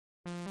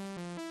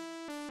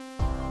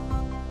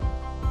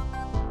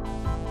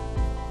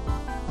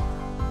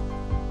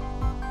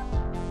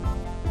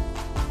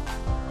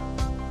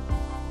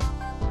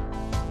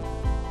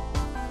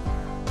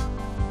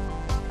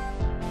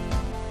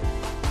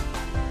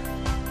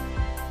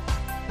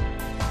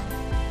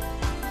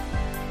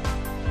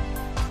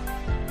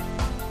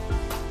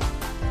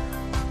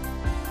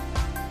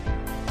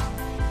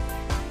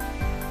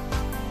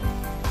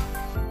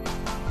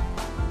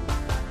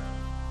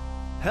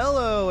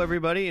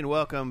everybody, and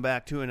welcome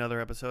back to another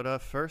episode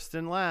of First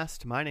and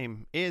Last. My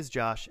name is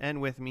Josh,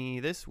 and with me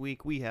this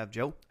week we have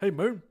Joe. Hey,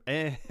 man.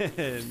 And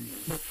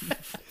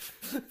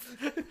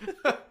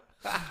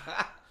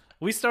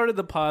We started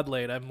the pod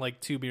late. I'm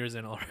like 2 beers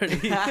in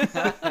already.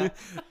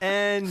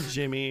 and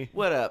Jimmy.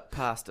 What up,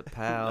 pasta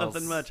pals?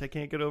 Nothing much. I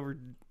can't get over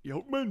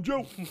Yo Man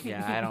Joe.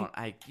 Yeah,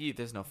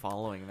 there's no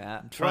following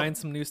that. Trying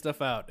some new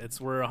stuff out.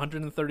 We're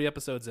 130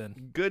 episodes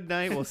in. Good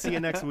night. We'll see you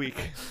next week.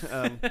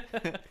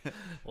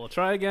 We'll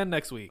try again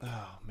next week.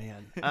 Oh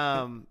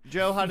man.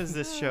 Joe, how does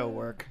this show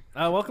work?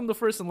 Welcome to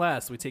First and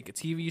Last. We take a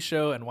TV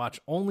show and watch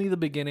only the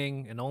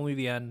beginning and only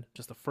the end,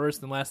 just the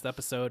first and last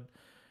episode,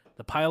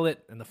 the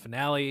pilot and the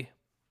finale.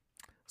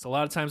 So a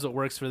lot of times what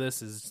works for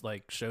this is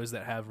like shows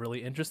that have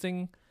really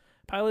interesting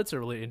pilots or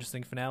really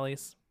interesting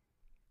finales.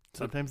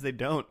 Sometimes they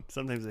don't.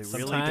 Sometimes they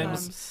really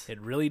Sometimes don't.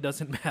 it really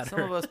doesn't matter. Some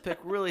of us pick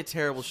really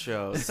terrible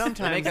shows. Sometimes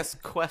they make us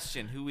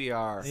question who we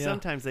are. Yeah.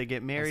 Sometimes they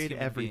get married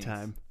human every beings.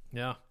 time.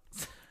 Yeah.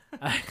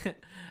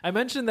 I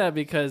mentioned that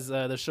because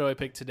the show I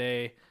picked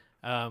today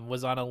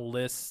was on a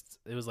list.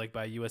 It was like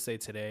by USA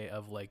Today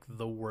of like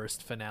the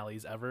worst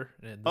finales ever.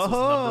 And this was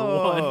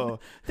number one.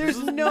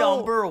 There's no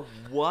Number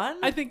one?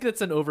 I think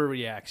that's an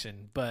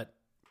overreaction, but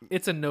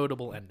it's a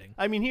notable ending.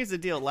 I mean, here's the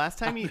deal. Last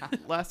time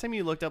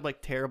you looked up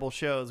like terrible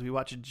shows, we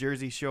watched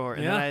Jersey Shore,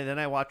 and Yeah. then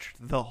I watched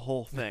the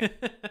whole thing.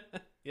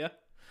 Yeah.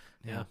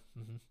 Yeah.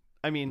 Mm-hmm.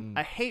 I mean,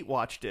 I hate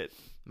watched it.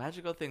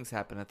 Magical things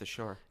happen at the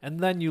shore. And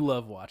then you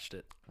love watched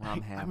it.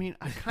 Rom ham. I mean,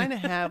 I kind of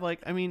have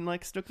like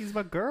Snooki's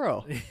my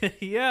girl.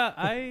 Yeah,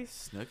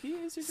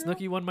 Snooki is your girl?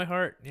 Snooki won my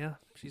heart. Yeah,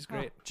 she's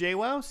great.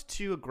 JWoww's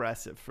too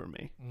aggressive for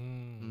me.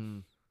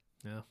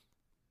 Yeah.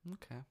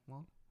 Okay,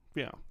 well.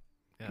 Yeah.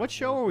 Yeah, What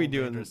show are we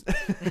doing this?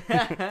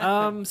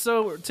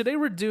 So today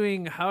we're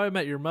doing How I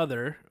Met Your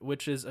Mother,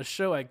 which is a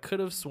show I could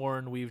have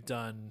sworn we've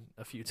done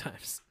a few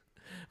times.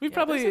 We've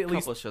probably there's a at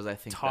least couple of shows I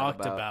think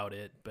talked about. about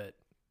it, but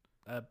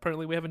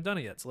apparently we haven't done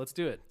it yet. So let's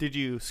do it. Did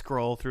you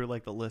scroll through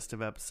like the list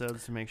of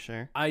episodes to make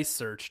sure? I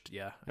searched.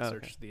 Yeah, I Okay.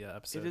 searched the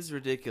episode. It is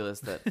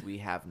ridiculous that we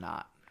have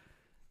not.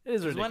 It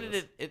is 'Cause ridiculous. when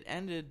did it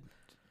ended?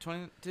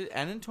 Did it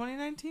end in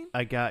 2019?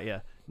 I got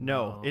ya.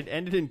 No, No. it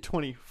ended in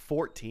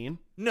 2014.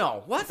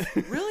 No. What?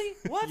 Really?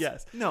 What?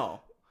 Yes.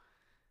 No.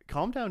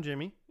 Calm down,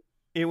 Jimmy.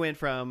 It went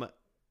from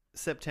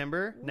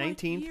September What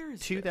 19th, year is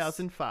this?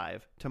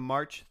 2005 to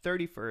March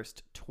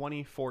 31st,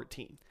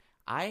 2014.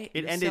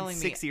 It ended telling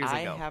 6 me years I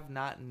ago. have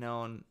not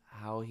known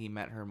How He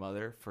Met Her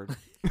Mother for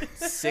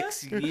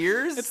 6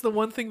 years. It's the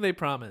one thing they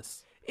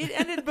promise. It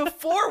ended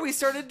before we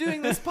started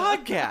doing this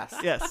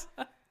podcast. Yes.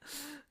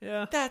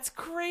 Yeah. That's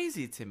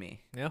crazy to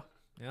me. Yeah.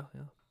 Yeah.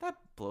 Yeah. That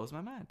blows my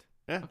mind.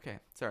 Yeah. Okay,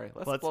 sorry.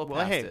 Let's blow past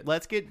Well, hey, it.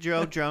 let's get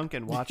Joe drunk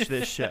and watch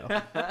this show.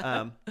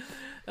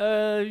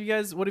 You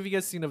guys, what have you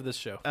guys seen of this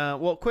show?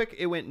 Well, quick,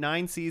 it went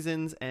 9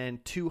 seasons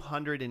and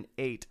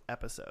 208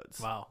 episodes.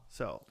 Wow.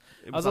 So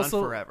it I was was on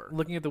also forever.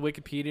 looking at the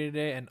Wikipedia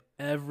today, and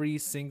every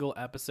single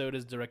episode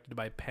is directed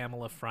by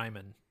Pamela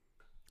Fryman.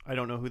 I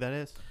don't know who that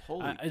is.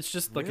 Holy, It's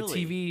just like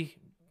really? a TV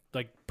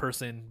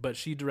person, but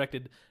she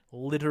directed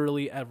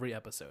literally every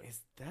episode.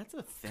 That's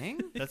a thing?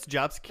 That's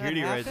job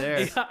security right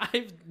happens? there. Yeah,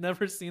 I've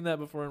never seen that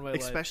before in my life.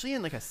 Especially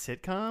in like a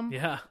sitcom.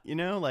 Yeah. You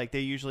know, like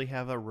they usually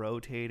have a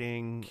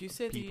rotating Can you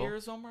say people. the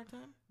years one more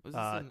time? Was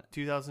this in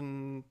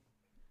 2005.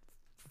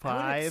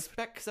 I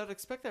would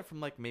expect that from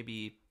like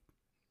maybe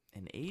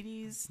an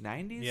 80s,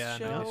 90s Yeah,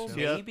 show, 90s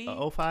show. maybe?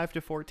 05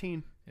 to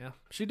 14. Yeah.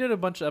 She did a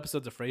bunch of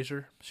episodes of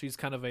Frasier. She's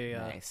kind of a,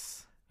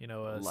 Nice. a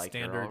Like her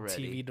standard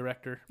already. TV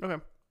director.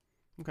 Okay.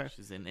 Okay.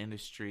 She's an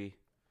industry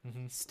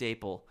Mm-hmm.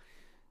 staple.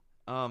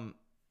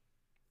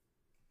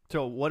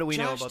 So what do we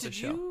know Josh, about the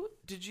show?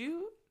 Did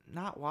you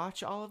not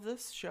watch all of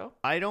this show?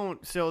 I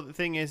don't. So the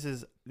thing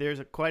is there's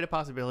quite a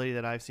possibility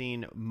that I've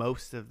seen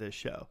most of this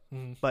show,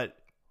 Mhm. but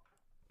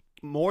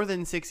more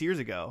than 6 years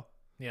ago.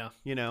 Yeah.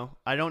 You know,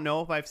 I don't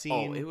know if I've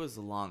seen. Oh, it was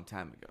a long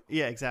time ago.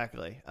 Yeah,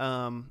 exactly.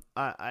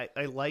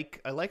 I like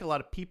a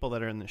lot of people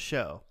that are in the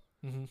show,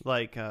 Mm-hmm.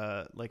 like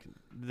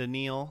the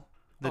Neil,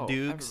 the Oh,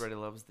 Dukes.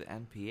 everybody loves the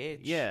NPH.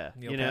 Yeah,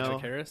 Neil you Patrick know,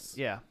 Harris.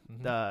 yeah,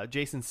 Mhm.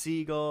 Jason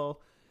Segel,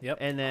 Yep.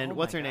 and then Oh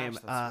what's my her name?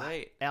 gosh, that's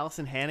right.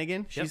 Allison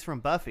Hannigan. She's Yep. from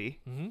Buffy.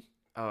 Mm-hmm.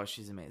 Oh,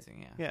 she's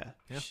amazing. Yeah. Yeah,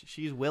 Yeah.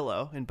 she's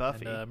Willow in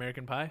Buffy. And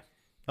American Pie.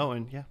 Oh,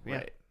 and yeah.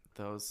 Right.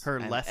 Those Her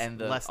and, less- and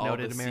the, less all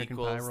noted the American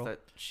Pie sequels role.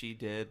 that she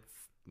did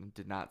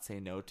not say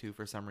no to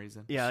for some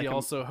reason. Yeah, She like,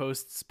 also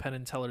hosts Penn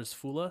and Teller's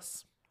Fool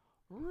Us.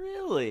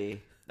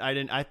 Really? I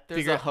didn't. I There's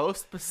figured a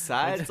host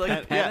besides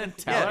like Penn yeah, and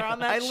Teller yeah. on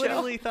that I show?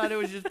 literally thought it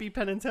would just be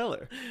Penn and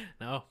Teller.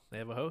 No, they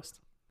have a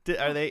host.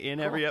 Are they in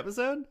every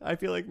episode? I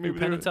feel like maybe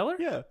Penn they're- and Teller?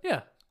 Yeah.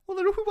 Yeah. Well,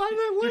 then why did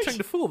I You're like? trying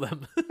to fool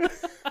them.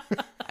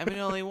 I mean,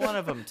 only one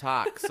of them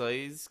talks, so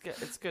it's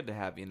good to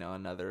have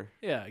another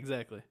Yeah,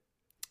 exactly.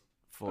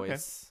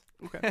 voice.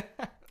 Okay.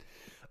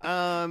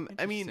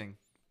 I mean,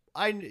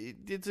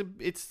 Interesting.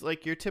 it's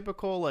like your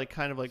typical like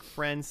kind of like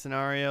friend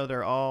scenario.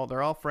 They're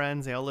all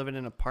friends. They all live in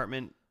an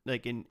apartment.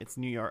 Like it's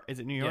New York. Is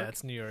it New York? Yeah,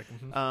 it's New York.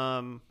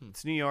 Mhm.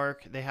 It's New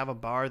York. They have a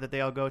bar that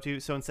they all go to.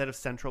 So instead of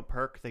Central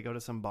Perk, they go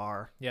to some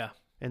bar. Yeah.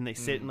 and they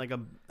sit in like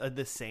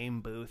the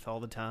same booth all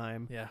the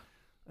time. Yeah.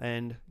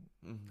 And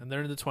And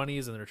they're in the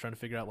 20s and they're trying to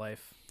figure out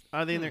life.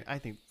 are they in their?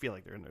 feel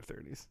like they're in their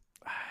 30s.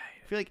 I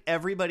feel like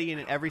everybody in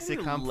every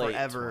Maybe sitcom late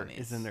forever 20s.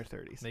 is in their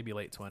 30s. Maybe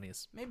late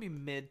 20s. Maybe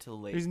mid to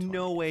late. There's 20s.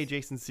 no way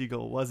Jason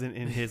Segel wasn't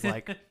in his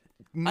like I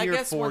near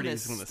guess 40s when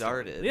this when this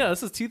started. Yeah,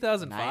 this is 9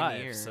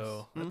 2005. years.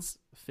 So that's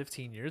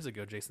 15 years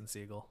ago, Jason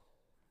Segel.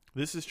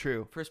 This is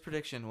true. First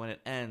prediction: when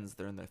it ends,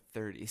 they're in their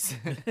 30s.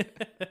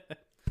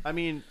 I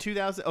mean,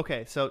 2000.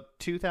 Okay, so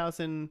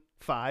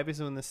 2005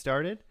 is when this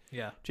started.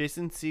 Yeah.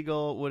 Jason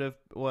Segel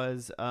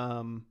was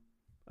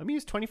I mean,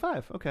 he's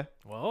 25. Okay.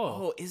 Whoa.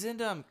 Oh,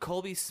 isn't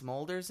Colby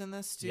Smulders in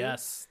this too?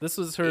 Yes. This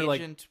was her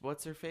Agent,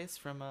 what's her face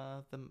from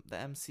the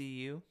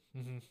MCU?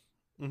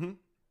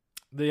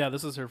 Yeah,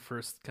 this was her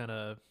first kind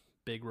of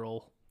big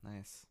role.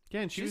 Nice.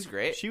 Yeah, and she She's was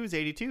great. She was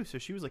 82, so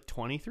she was like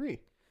 23.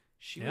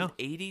 She Yeah. was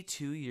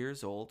 82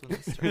 years old when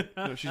they started.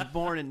 No, she was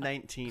born in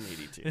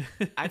 1982.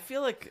 I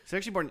feel like She's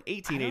actually born in I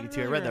 1882. don't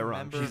I, really read that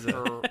wrong. remember She's a,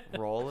 her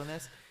role in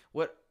this.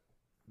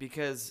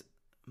 Because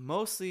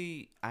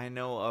mostly I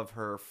know of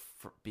her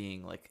for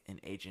being like an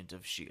agent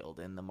of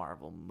S.H.I.E.L.D. in the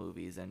Marvel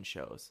movies and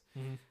shows.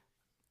 Mhm.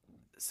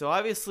 So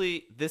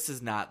obviously this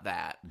is not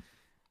that.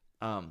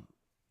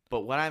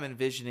 But what I'm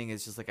envisioning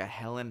is just like a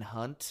Helen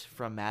Hunt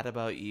from Mad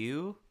About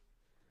You.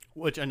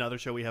 which another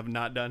show we have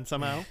not done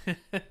somehow.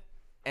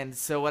 And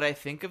so what I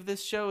think of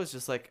this show is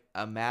just like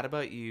a Mad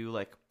About You,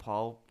 like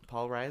Paul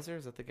Reiser,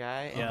 is that the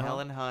guy? And Yeah.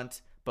 Helen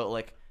Hunt, but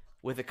like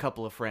with a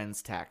couple of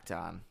friends tacked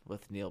on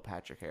with Neil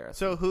Patrick Harris.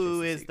 So and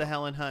who Jason is the Segel.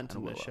 Helen Hunt in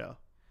and this Willow. show?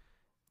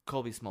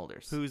 Colby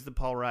Smulders. Who's the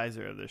Paul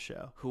Reiser of this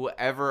show?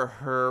 Whoever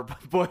her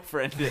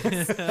boyfriend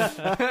is.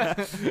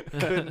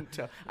 Couldn't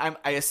tell.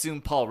 I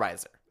assume Paul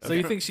Reiser. So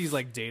you think she's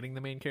like dating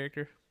the main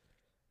character?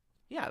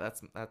 Yeah,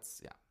 that's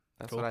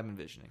Cool. what I'm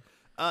envisioning.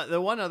 The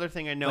one other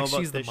thing I know Like about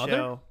she's the this mother?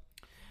 show.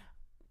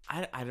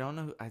 I don't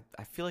know.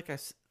 I feel like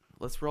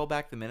let's roll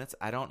back the minutes.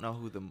 I don't know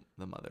who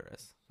the mother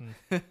is,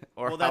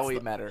 or Well, how that's we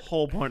the met her.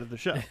 whole point of the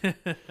show. Is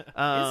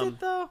it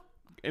though?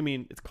 I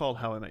mean, it's called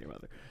How I Met Your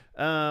Mother.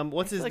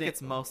 What's I feel his like name?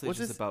 it's mostly What's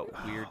just his-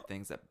 about weird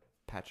things that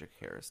Patrick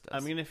Harris does.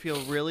 I'm gonna feel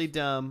really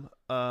dumb.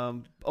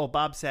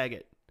 Bob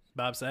Saget.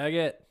 Bob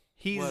Saget.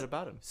 He's what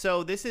about him?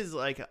 so this is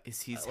like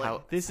Is he's like,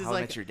 how this is How I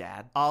like Met Your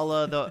Dad? a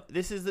la the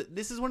this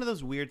is one of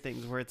those weird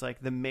things where it's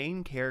like the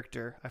main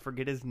character, I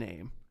forget his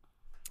name.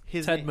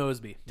 His Ted name,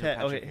 Mosby. Ted,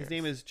 Patrick okay, his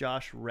name Harris. is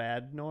Josh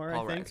Radnor,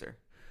 Paul I think.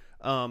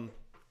 Reiser.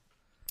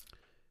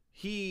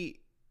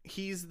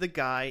 He's the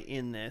guy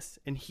in this,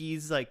 and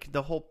he's like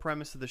the whole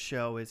premise of the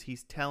show is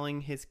he's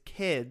telling his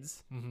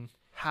kids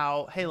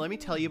how, hey, let me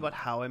tell you about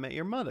How I Met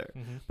Your Mother.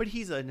 But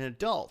he's an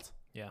adult.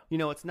 Yeah. You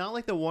know, it's not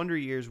like the Wonder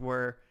Years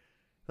where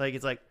like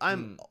it's like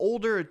I'm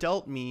older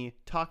adult me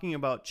talking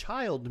about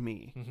child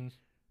me.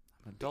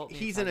 Adult me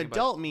He's an talking about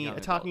adult me young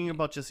talking adult me.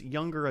 about just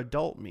younger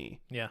adult me.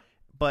 Yeah.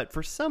 But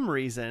for some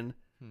reason,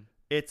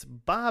 it's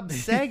Bob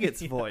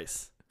Saget's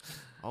voice.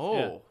 Oh.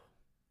 Yeah.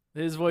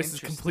 His voice is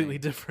Interesting. completely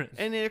different.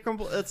 And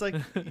it's like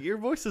your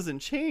voice doesn't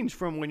change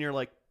from when you're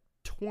like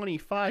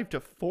 25 to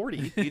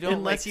 40 You don't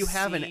unless like, you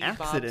have an see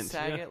accident. Bob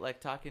Saget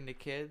like talking to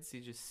kids. You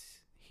just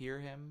hear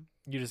him.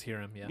 You just hear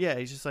him. Yeah. Yeah,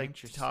 he's just like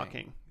Interesting.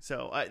 talking.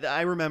 So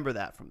I remember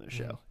that from the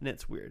show, and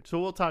it's weird. So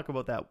we'll talk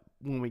about that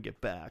when we get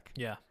back.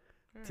 Yeah.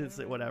 To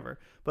say whatever,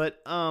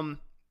 but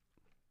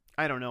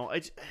I don't know.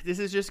 This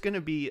is just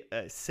gonna be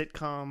a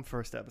sitcom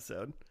first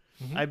episode.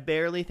 I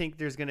barely think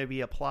there's gonna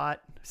be a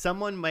plot.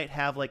 Someone might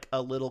have like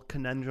a little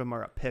conundrum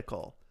or a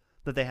pickle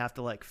that they have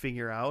to like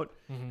figure out,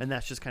 and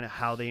that's just kind of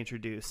how they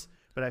introduce.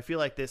 But I feel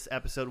like this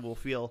episode will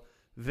feel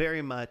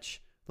very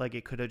much like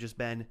it could have just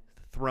been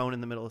thrown in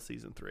the middle of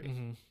season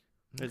 3.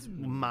 Is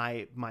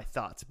my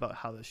thoughts about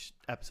how this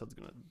episode's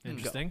gonna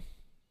Interesting. go.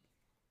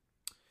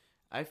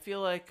 I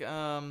feel like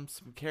some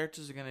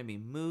characters are gonna be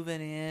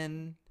moving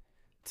in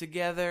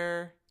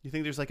together. You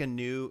think there's like a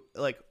new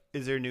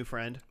is there a new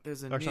friend?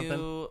 There's a Or new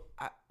something?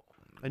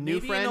 A maybe new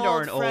friend an or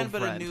old an old friend,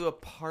 but a friend? new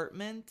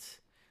apartment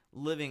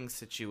living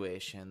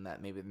situation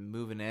that maybe they're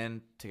moving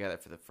in together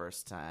for the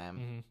first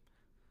time,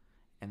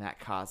 and that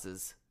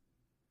causes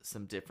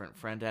some different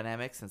friend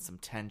dynamics and some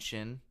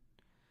tension.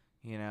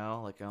 You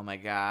know, like, oh my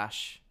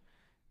gosh,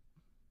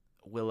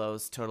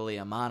 Willow's totally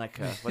a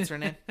Monica. What's her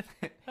name?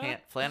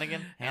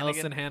 Flanagan?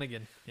 Allison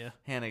Hannigan. Yeah.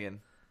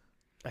 Hannigan.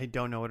 I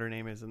don't know what her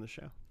name is in the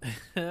show.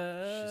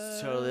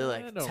 She's totally I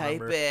like don't type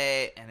remember.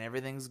 A and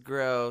everything's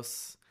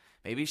gross.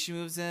 Maybe she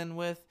moves in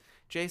with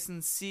Jason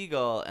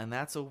Segel and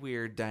that's a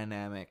weird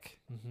dynamic.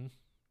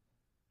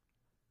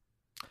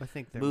 I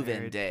think they're Move-in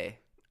married. day.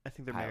 I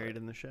think they're Pilot. married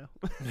in the show.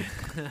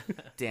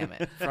 Damn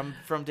it.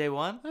 From day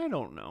one? I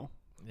don't know.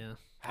 Yeah.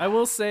 I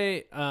will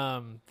say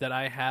that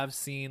I have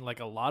seen like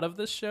a lot of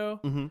this show.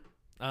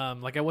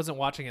 Like I wasn't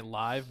watching it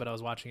live, but I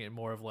was watching it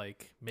more of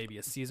like maybe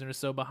a season or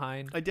so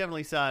behind. I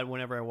definitely saw it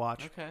whenever I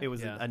watched. Okay. It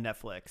was Yeah. a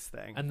Netflix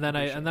thing. And then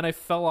I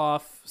fell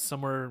off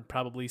somewhere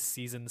probably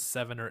season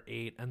 7 or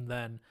 8, and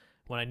then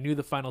when I knew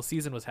the final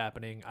season was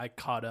happening, I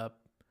caught up.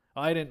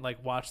 I didn't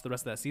like watch the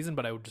rest of that season,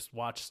 but I would just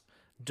watch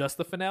just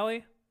the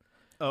finale.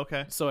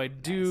 Okay. So I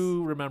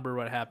do remember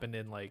what happened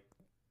in like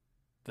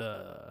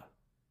the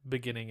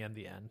beginning and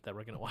the end that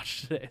we're gonna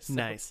watch today. So.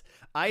 Nice.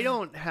 I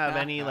don't have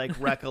any like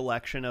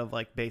recollection of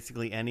like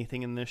basically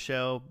anything in this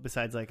show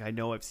besides like I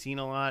know I've seen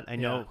a lot. I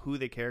know who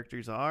the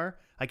characters are.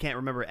 I can't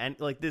remember any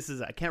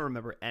I can't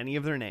remember any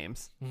of their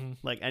names,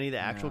 like any of the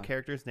actual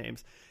characters'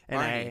 names. And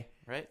Barney,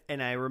 right?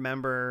 And I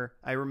remember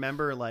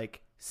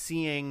like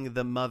seeing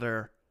the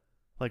mother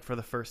like for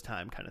the first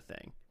time kind of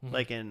thing,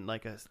 like in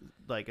like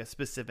a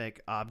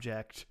specific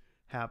object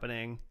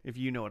happening, if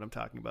you know what I'm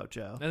talking about,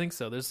 Joe. I think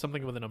so. There's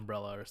something with an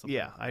umbrella or something.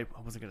 Yeah, I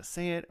wasn't gonna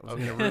say it. I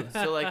was Okay.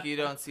 So like you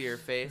don't see her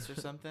face or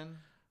something?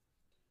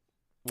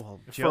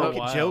 Well, For a Joe,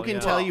 while, Joe can yeah.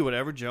 tell you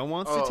whatever Joe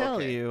wants to tell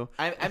okay. you.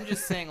 I'm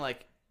just saying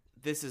like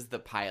this is the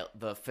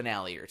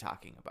finale you're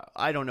talking about.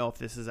 I don't know if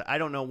this is. I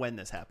don't know when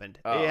this happened.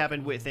 Oh. It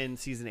happened within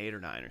season 8 or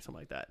 9 or something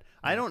like that.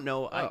 I don't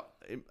know.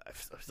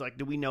 It's like,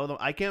 do we know them?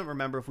 I can't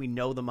remember if we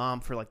know the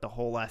mom for like the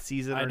whole last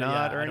season or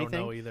not or anything. I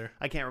don't know either.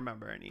 I can't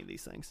remember any of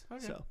these things.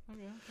 Okay. So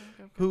Okay.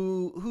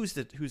 who's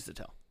to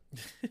tell?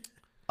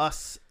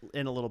 Us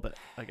in a little bit,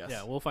 I guess.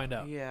 Yeah, we'll find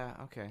out. Yeah.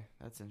 Okay.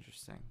 That's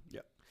interesting.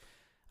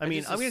 I mean,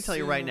 just I'm going to tell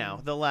you right now,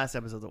 assume- the last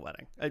episode's a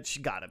wedding. It's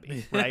gotta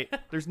be, right?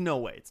 There's no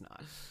way it's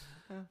not.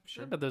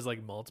 Sure. But there's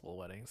like multiple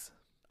weddings.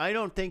 I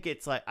don't think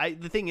it's like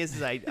the thing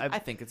is I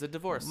think it's a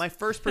divorce. my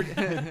first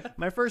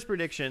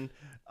prediction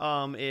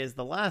is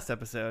the last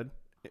episode.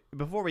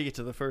 Before we get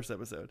to the first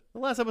episode, the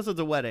last episode's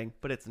a wedding,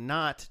 but it's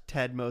not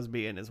Ted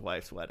Mosby and his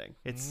wife's wedding.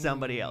 It's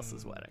somebody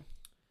else's wedding.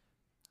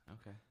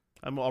 Okay.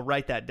 I'll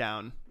write that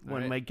down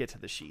when right. we get to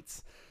the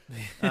sheets.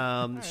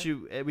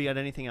 Shoot, we got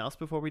anything else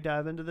before we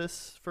dive into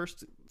this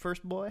first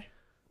boy?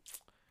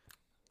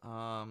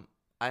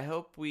 I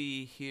hope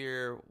we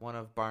hear one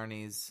of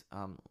Barney's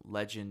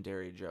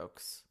legendary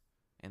jokes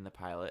in the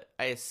pilot.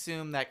 I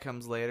assume that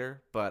comes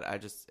later, but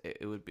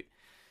it would be,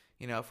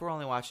 if we're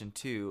only watching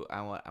 2,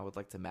 I would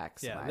like to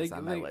maximize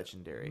on my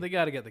legendary. They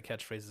got to get the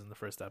catchphrases in the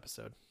first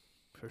episode,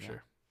 for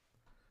sure.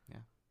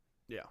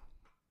 Yeah.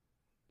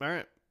 All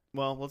right.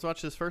 Well, let's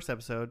watch this first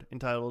episode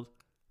entitled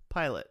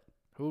 "Pilot."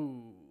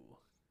 Ooh.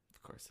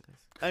 Of course it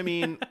is. I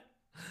mean,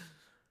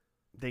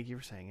 thank you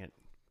for saying it.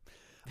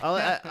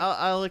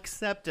 I'll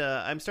accept.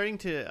 I'm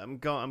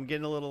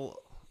getting a little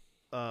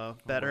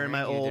better in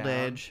my Wearing you old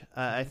down. age.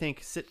 I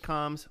think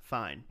sitcoms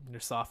fine.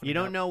 You're softening You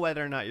don't up. know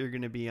whether or not you're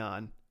going to be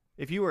on.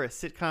 If you were a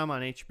sitcom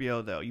on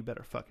HBO, though, you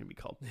better fucking be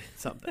called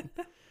something.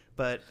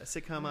 But a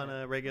sitcom on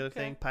a regular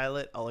thing,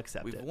 pilot, I'll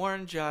accept We've it.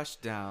 worn Josh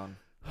down.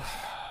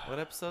 What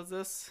episode's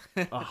this?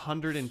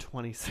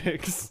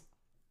 126.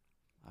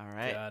 All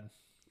right. God.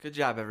 Good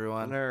job,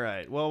 everyone. All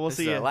right. Well, we'll This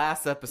see is our you.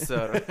 last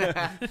episode.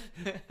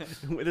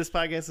 This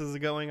podcast is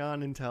going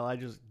on until I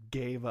just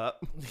gave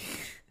up.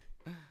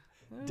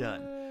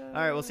 Done.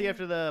 All right. We'll see you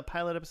after the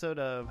pilot episode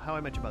of How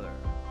I Met Your Mother.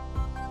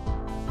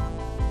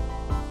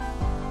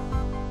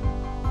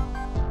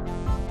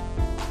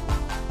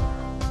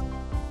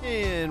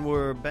 And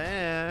we're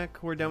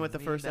back. We're done with the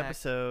Me first back.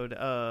 episode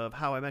of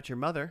How I Met Your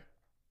Mother.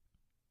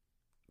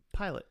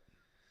 Pilot.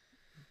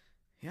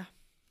 Yeah.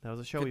 That was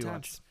a show Good we times.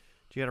 watched.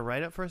 Do you got a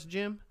write up for us,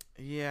 Jim?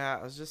 Yeah,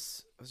 I was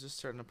just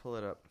starting to pull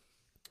it up.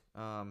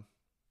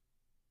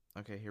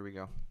 Okay, here we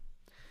go.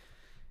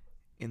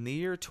 In the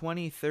year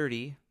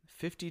 2030,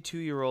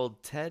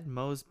 52-year-old Ted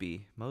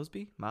Mosby,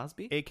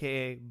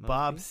 AKA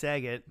Bob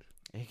Saget.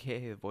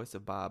 aka the voice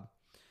of Bob,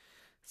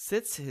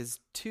 sits his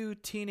 2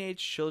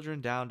 teenage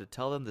children down to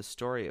tell them the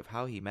story of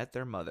how he met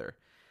their mother.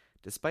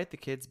 Despite the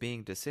kids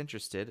being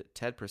disinterested,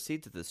 Ted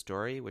proceeds with the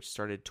story, which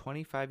started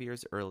 25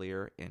 years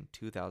earlier in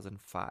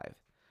 2005.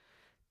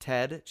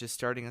 Ted, just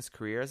starting his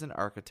career as an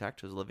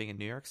architect, was living in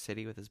New York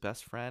City with his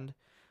best friend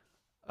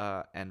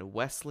and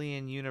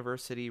Wesleyan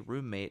University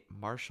roommate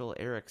Marshall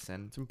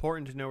Erickson, It's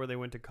important to know where they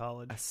went to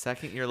college. a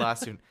second-year law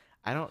student.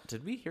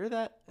 Did we hear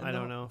that? in I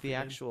don't know if we the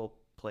did. actual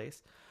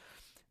place.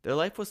 Their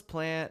life was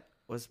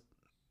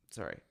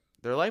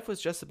Their life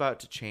was just about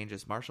to change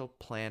as Marshall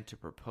planned to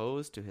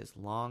propose to his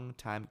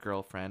longtime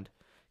girlfriend,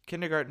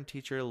 kindergarten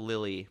teacher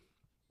Lily,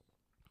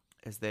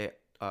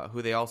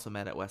 who they also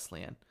met at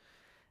Wesleyan.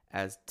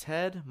 As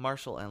Ted,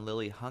 Marshall, and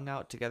Lily hung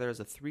out together as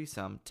a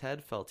threesome,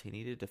 Ted felt he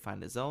needed to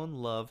find his own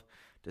love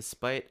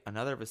despite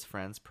another of his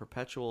friends'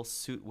 perpetual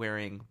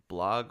suit-wearing,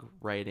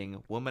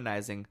 blog-writing,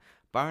 womanizing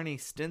Barney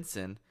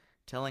Stinson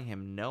telling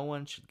him no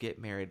one should get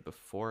married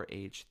before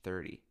age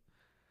 30.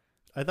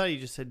 I thought you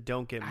just said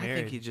don't get married. I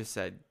think he just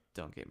said,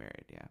 don't get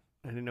married, yeah.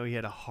 I didn't know he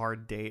had a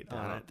hard date I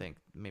on don't it. think.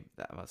 Maybe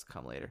that must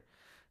come later.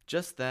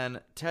 Just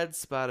then, Ted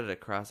spotted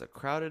across a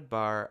crowded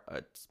bar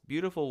a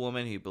beautiful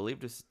woman he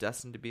believed was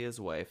destined to be his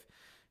wife.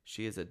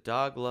 She is a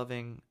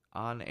dog-loving,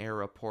 on-air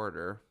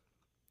reporter.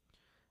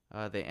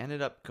 They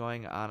ended up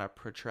going on a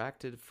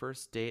protracted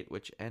first date,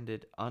 which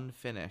ended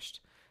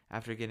unfinished.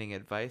 After getting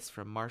advice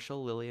from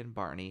Marshall, Lily, and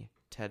Barney,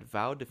 Ted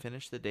vowed to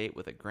finish the date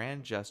with a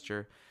grand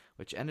gesture,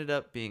 which ended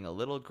up being a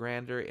little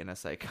grander in a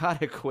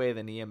psychotic way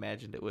than he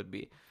imagined it would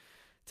be.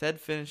 Ted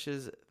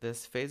finishes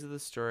this phase of the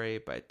story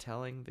by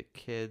telling the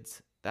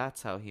kids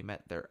that's how he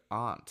met their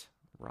aunt,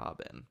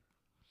 Robin.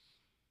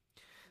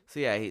 So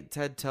yeah,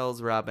 Ted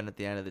tells Robin at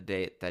the end of the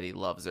date that he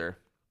loves her.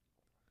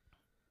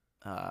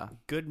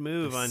 Good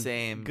move The on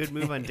same good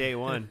move on day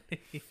one.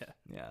 Yeah.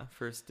 Yeah,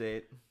 first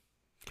date.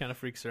 Kind of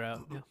freaks her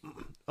out. Yeah.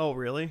 Oh,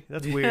 really?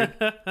 That's weird.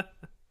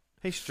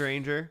 Hey,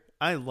 stranger,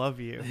 I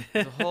love you.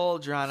 It's a whole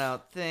drawn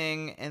out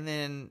thing, and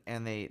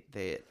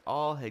they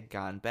all had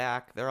gone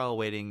back. They're all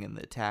waiting in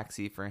the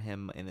taxi for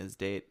him and his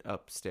date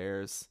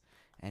upstairs,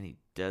 and he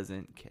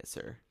doesn't kiss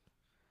her.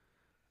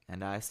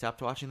 And I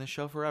stopped watching the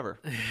show forever.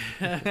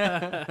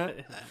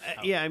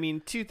 Yeah, I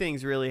mean, two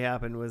things really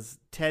happened. Was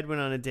Ted went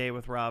on a date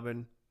with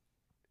Robin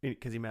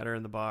because he met her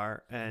in the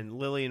bar, and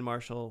Lily and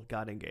Marshall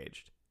got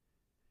engaged.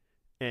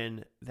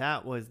 And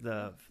that was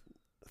the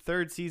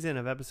third season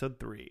of episode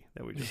 3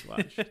 that we just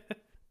watched.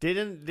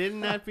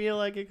 Didn't that feel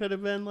like it could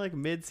have been like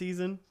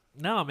mid-season?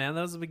 No, man,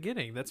 that was the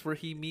beginning. That's where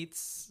he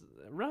meets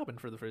Robin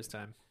for the first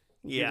time.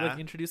 Yeah. Like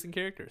introducing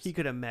characters. He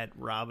could have met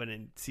Robin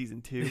in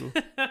season 2.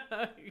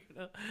 You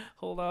know,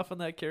 hold off on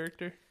that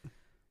character.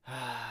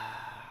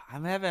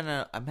 I'm having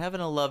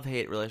a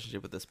love-hate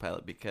relationship with this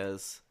pilot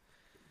because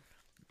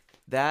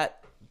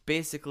that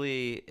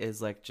basically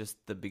is like just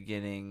the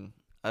beginning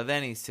of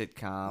any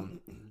sitcom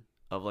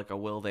of like a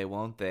will they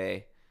won't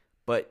they,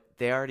 but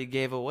they already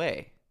gave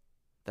away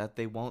that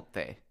they won't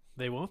they.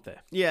 They won't they?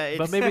 Yeah, it's,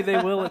 But maybe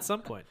they will at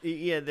some point.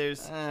 yeah.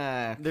 There's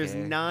Okay,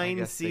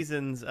 9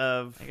 seasons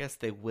of I guess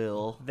they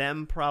will.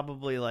 them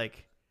probably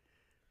like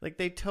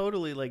they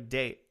totally like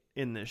date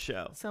in this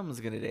show. Someone's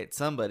gonna date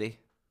somebody.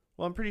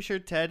 Well, I'm pretty sure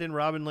Ted and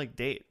Robin like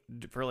date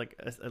for like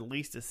at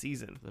least a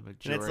season. The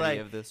majority like-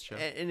 of this show.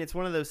 And it's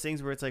one of those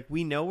things where it's like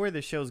we know where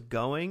the show's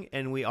going,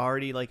 and we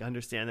already like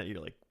understand that you're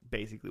like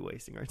basically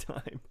wasting our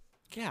time.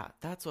 Yeah,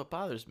 that's what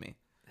bothers me.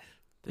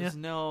 There's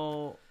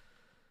no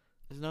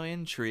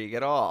intrigue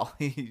at all.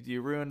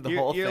 You ruined the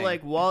whole You're thing.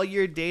 like, while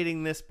you're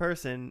dating this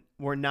person,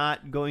 we're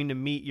not going to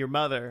meet your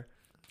mother,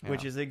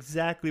 which Yeah. is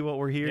exactly what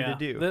we're here to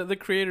do. The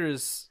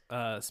creators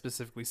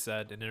specifically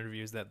said in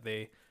interviews that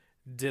they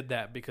did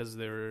that because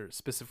they were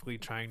specifically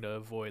trying to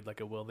avoid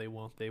like a will they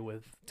won't they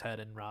with Ted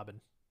and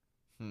Robin.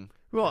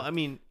 Well, I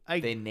mean,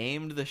 They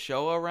named the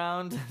show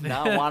around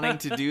not wanting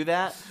to do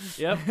that.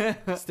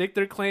 Yep. Stake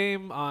their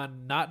claim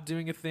on not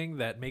doing a thing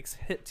that makes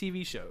hit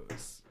TV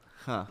shows.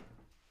 Huh.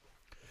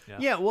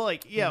 yeah, well,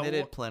 like, yeah, And they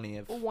did plenty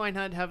of. why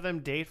not have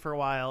them date for a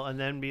while and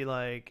then be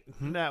like,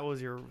 that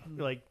was your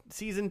like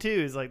season 2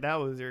 is like that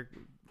was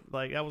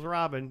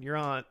Robin, your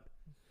aunt,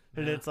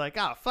 and Yeah. it's like,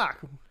 oh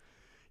fuck,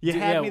 you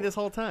had me this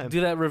whole time.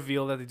 Do that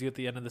reveal that they do at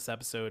the end of this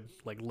episode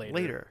like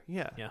later.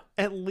 Yeah, Yeah.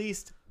 at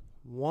least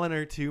 1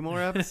 or 2 more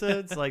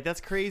episodes. Like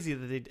that's crazy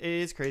that it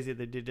is crazy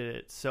that they did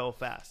it so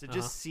fast. It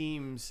just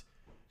seems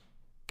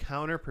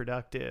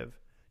counterproductive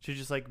to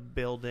just like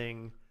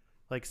building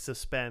like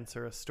suspense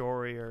or a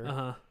story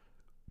or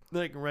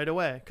like right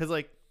away. Because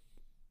like,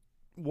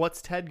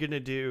 what's Ted gonna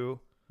do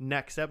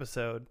next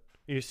episode?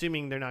 You're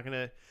assuming they're not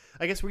gonna.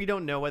 I guess we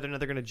don't know whether or not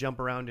they're gonna jump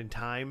around in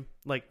time.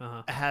 Like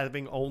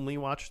having only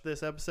watched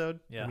this episode.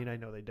 Yeah. I mean, I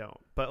know they don't,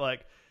 but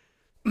like.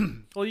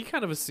 Well, you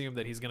kind of assume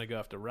that he's going to go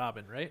after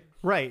Robin, right?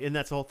 Right, and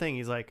that's the whole thing.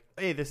 He's like,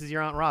 "Hey, this is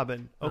your Aunt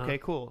Robin." Okay,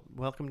 cool.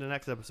 Welcome to the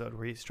next episode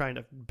where he's trying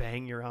to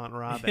bang your Aunt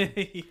Robin.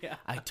 Yeah.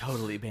 I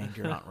totally banged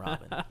your Aunt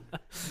Robin.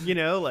 You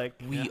know,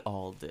 like We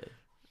all did.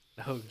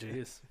 Oh,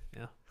 jeez.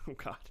 Yeah. oh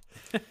god.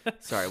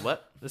 Sorry,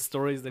 what? The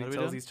stories that What he are we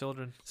tells doing? these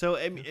children. So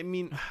I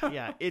mean,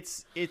 yeah,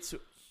 it's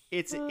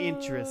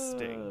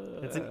interesting.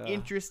 It's an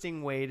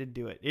interesting way to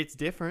do it. It's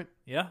different.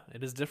 Yeah,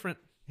 it is different.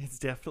 It's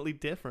definitely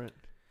different.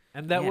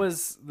 And that Yeah.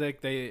 was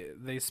like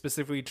they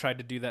specifically tried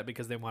to do that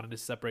because they wanted to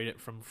separate it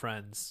from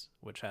Friends,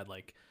 which had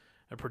like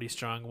a pretty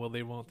strong will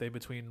they won't they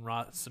between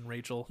Ross and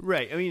Rachel.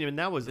 Right. I mean, and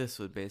that was This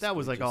would basically that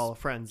was like just- all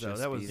Friends though.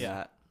 just That be was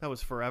that. that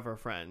was forever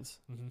Friends.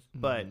 Mm-hmm.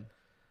 But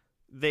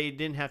they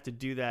didn't have to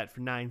do that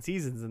for 9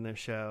 seasons in their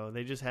show.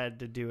 They just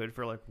had to do it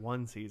for like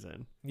 1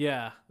 season.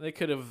 Yeah, they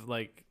could have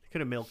like They could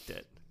have milked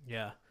it.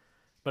 yeah,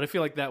 but I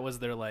feel like that was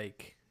their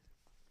like.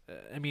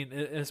 I mean,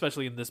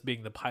 especially in this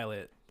being the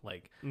pilot,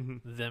 like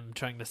them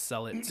trying to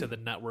sell it to the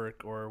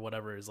network or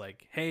whatever is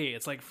like, hey,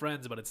 it's like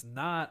Friends, but it's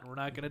not. We're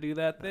not gonna do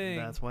that thing.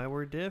 That's why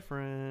we're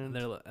different.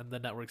 And the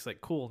network's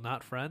like, cool,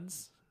 not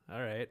Friends.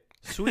 All right.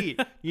 Sweet.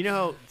 You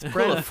know,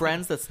 Full of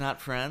friends that's not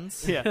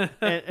friends. yeah.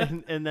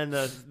 And then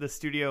the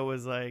studio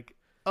was like,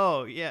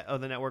 oh yeah. Oh,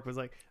 the network was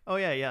like, oh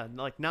yeah,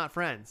 like not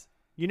Friends.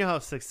 You know how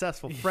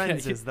successful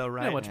Friends is though, You know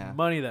right? how much Yeah.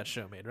 money that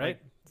show made, right?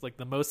 It's like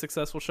the most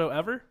successful show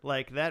ever.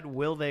 Like that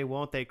will they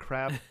won't they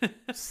crap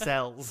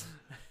sells.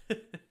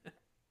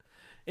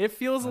 It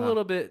feels a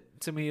little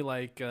bit to me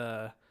like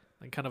kind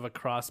of a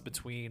cross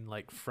between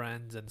like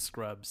Friends and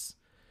Scrubs.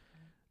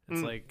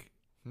 It's like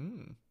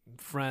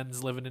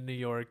Friends living in New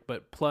York,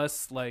 but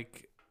plus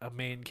like a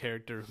main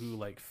character who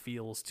like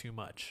feels too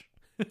much.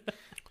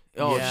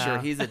 Oh, Yeah. sure.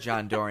 He's a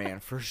John Dorian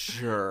for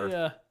sure.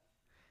 Yeah,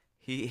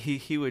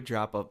 He would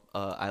drop a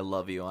 "I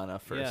love you" on a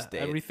first date.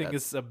 everything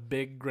That's- is a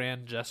big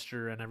grand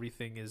gesture, and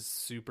everything is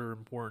super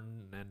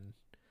important, and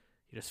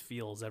he just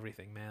feels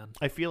everything, man.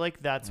 I feel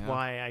like that's Yeah.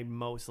 why I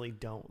mostly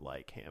don't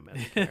like him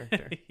as a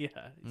character. Yeah,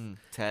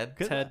 Ted.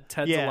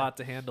 Ted's Yeah. a lot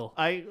to handle.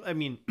 I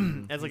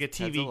mean, as like a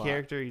Ted's a TV lot.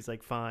 character, he's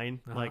like fine,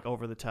 Uh-huh. like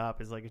over the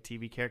top is like a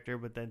TV character.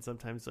 But then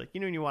sometimes, like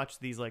when you watch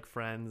these like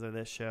Friends or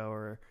this show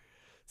or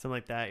something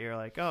like that, you're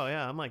like, oh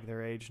yeah, I'm like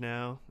their age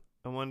now.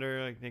 I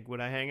wonder, like, would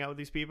I hang out with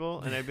these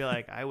people? And I'd be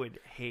like, I would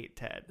hate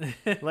Ted.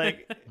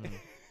 Like,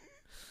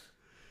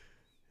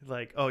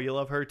 like, oh, you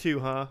love her too,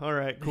 huh? All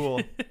right,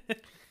 cool.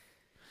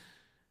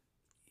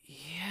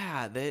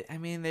 Yeah,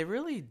 they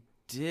really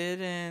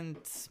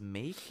didn't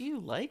make you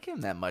like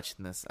him that much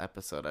in this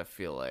episode. I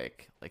feel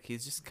like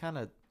he's just kind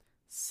of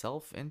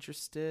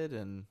self-interested,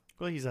 and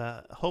Well, he's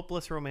a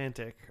hopeless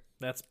romantic.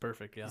 That's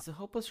perfect. Yeah. he's a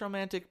hopeless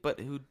romantic, but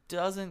who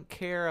doesn't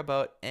care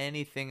about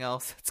anything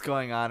else that's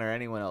going on or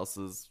anyone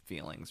else's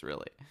feelings,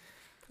 really.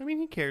 I mean,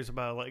 he cares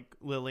about like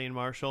Lily and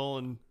Marshall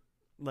and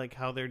like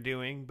how they're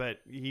doing, but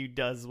he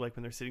does like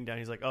when they're sitting down,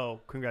 he's like, "Oh,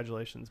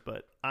 congratulations,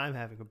 but I'm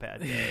having a bad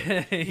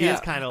day." He is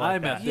kind of like I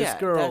that. met this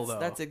girl though.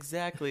 That's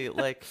exactly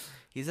like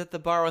he's at the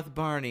bar with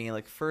Barney.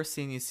 Like first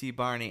scene you see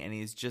Barney, and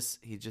he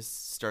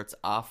just starts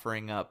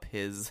offering up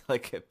his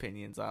like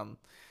opinions on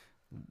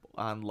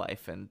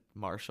life and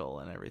Marshall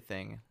and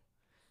everything.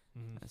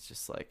 It's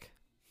just like,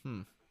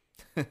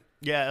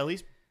 Yeah, at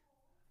least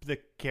the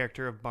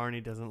character of Barney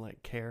doesn't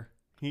like care.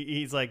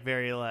 He's like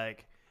very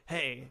like,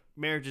 "Hey,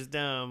 marriage is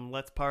dumb.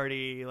 Let's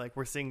party. Like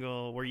we're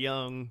single. We're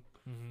young."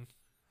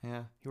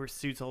 yeah. He wears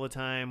suits all the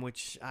time,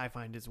 which I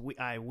find is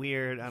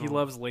weird. I don't He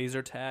loves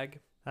laser tag.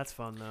 That's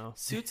fun though.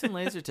 Suits and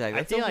laser tag. I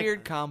That's a feel like-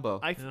 weird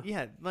combo.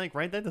 Yeah, like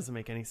right. That doesn't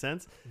make any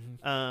sense.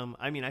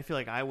 I mean, I feel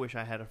like I wish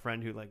I had a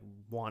friend who like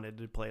wanted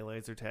to play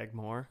laser tag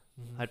more.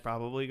 I'd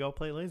probably go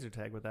play laser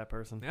tag with that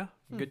person. Yeah,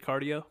 good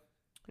cardio.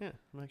 Yeah,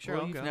 I'm like sure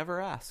well, I'll you've go. never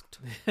asked.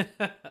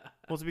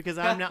 Well, it's because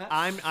I've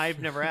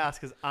never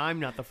asked because I'm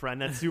not the friend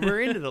that's super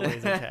into the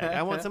laser tag.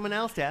 I want someone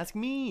else to ask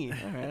me.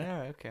 All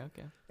right, okay.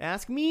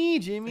 Ask me,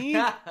 Jimmy.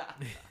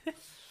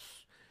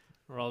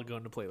 We're all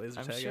going to play laser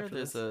I'm tag sure after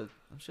there's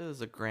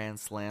this. a Grand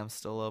Slam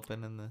still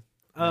open in the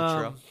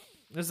metro.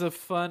 There's a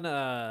fun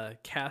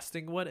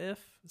casting what if.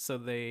 So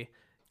they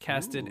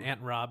casted Ooh.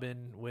 Aunt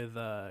Robin with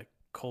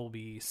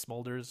Colby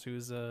Smulders,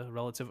 who's a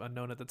relative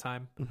unknown at the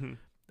time.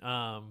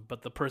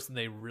 But the person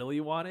they really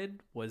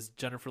wanted was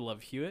Jennifer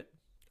Love Hewitt.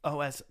 Oh,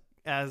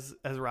 as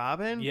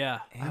Robin? Yeah.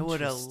 I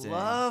would have Interesting.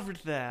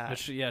 loved that. But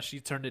she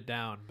turned it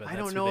down. But I that's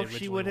don't who know they if she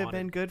originally would have wanted.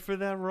 been good for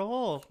that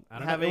role. I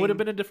don't know. It would have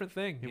been a different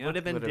thing. It would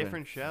have been a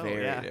different show.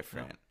 Very Yeah.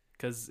 different.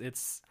 Because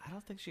it's I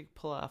don't think she could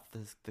pull off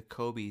the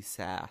Kobe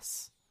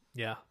sass.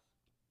 yeah,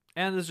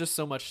 and there's just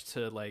so much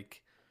to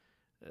like.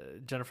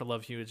 Jennifer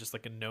Love Hewitt is just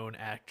like a known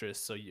actress,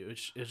 so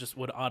it just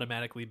would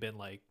automatically been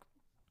like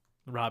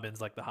Robin's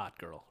like the hot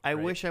girl. I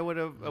right? wish I would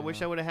have. I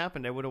wish I would have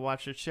happened. I would have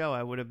watched the show.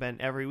 I would have been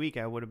every week.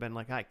 I would have been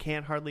like, I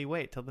can't hardly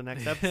wait till the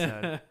next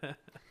episode.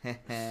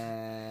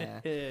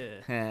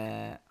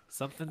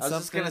 something. I was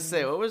just gonna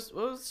say, what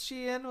was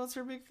she in? What's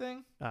her big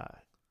thing?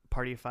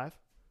 Party of Five.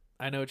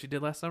 I know what you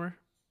did last summer.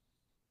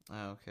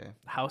 Oh, okay.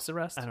 House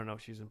Arrest. I don't know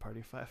if she was in Party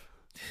of Five.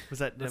 Was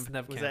that That's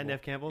Nev was Campbell. that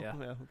Nev Campbell?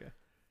 Yeah. Okay.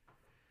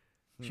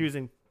 She was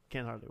in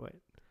Can't Hardly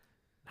Wait.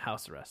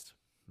 House Arrest.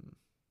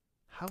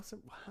 House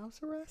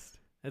Arrest.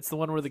 It's the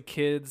one where the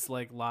kids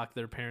like lock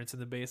their parents in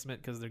the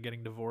basement because they're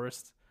getting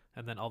divorced,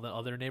 and then all the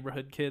other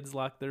neighborhood kids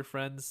lock their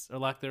parents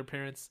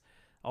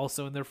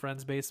also in their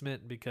friend's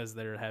basement because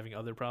they're having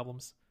other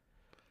problems.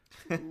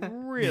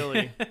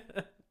 Really?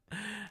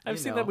 I've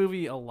seen that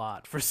movie a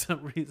lot for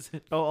some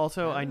reason. Oh,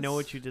 also, That I know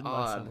is what you did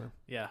last odd. summer.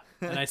 Yeah,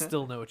 and I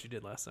still know what you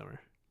did last summer.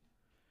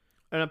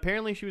 And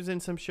apparently, she was in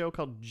some show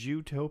called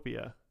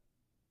Zootopia,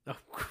 Oh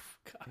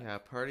God. Yeah,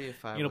 Party of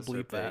Five You was don't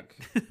her bleep that.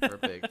 big, her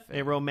big thing.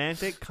 a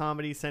romantic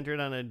comedy centered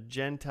on a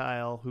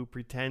Gentile who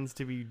pretends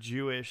to be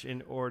Jewish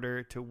in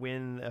order to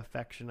win the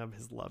affection of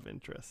his love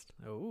interest.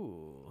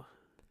 Oh.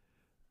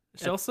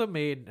 She also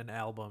made an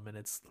album, and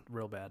it's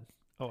real bad.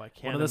 Oh, I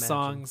can't. One of the imagine.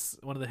 songs,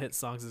 one of the hit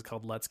songs, is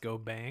called "Let's Go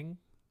Bang."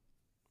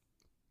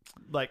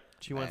 like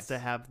she wants Nice. to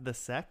have the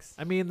sex.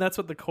 I mean, that's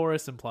what the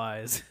chorus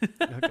implies.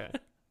 Okay.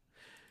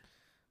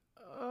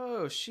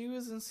 Oh, she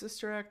was in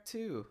Sister Act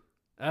 2.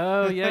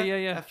 Oh yeah.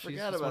 I She's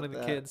forgot just one about of the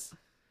that. kids.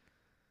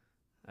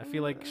 I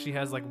feel like she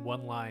has like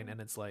one line, and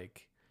it's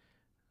like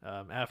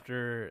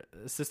after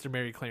Sister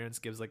Mary Clarence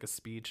gives like a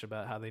speech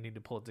about how they need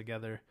to pull it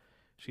together.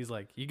 She's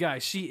like, "You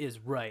guys, she is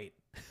right."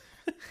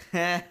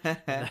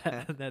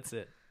 That That's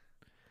it.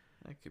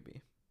 could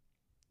be.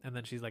 And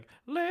then she's like,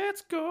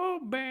 "Let's go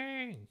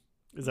bang."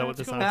 Is that what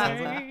the Let's song go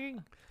sounds like?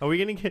 bang. Are we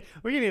gonna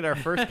get our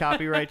first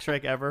copyright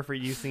strike ever for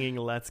you singing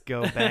 "Let's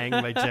Go Bang"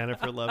 by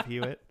Jennifer Love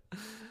Hewitt?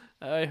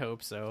 I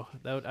hope so.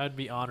 I'd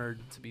be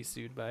honored to be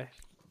sued by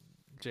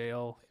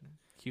JL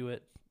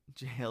Hewitt.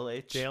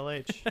 JLH.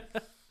 JLH.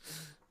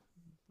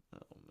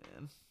 Oh,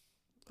 man.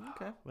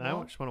 Okay.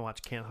 I just want to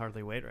watch Can't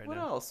Hardly Wait right What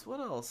now. else? What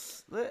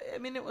else? I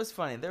mean, it was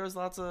funny. There's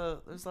lots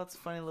of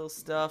funny little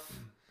stuff.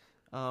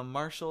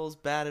 Marshall's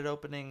bad at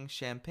opening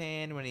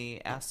champagne when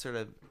he asks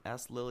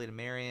Lily to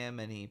marry him,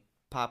 and he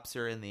pops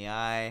her in the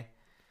eye,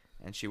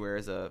 and she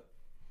wears a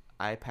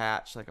eye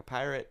patch like a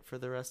pirate for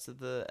the rest of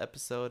the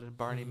episode, and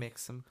Barney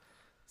makes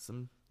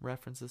some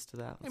references to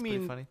that. That's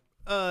pretty funny.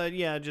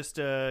 Yeah, just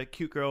a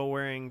cute girl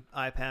wearing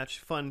eye patch.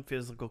 Fun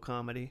physical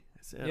comedy.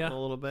 A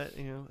little bit.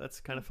 That's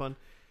kind of fun.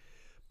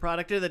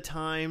 Product of the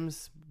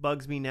times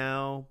bugs me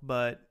now,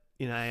 but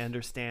I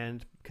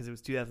understand because it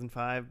was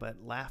 2005. But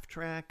laugh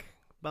track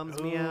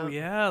bums me out.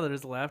 Yeah,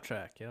 there's a laugh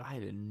track. Yeah, I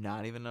did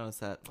not even notice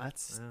that.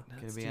 That's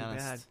be too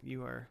honest. bad.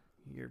 You're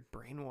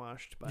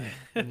brainwashed by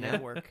the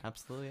network.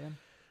 Absolutely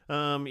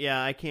am.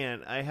 Yeah, I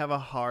can't. I have a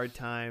hard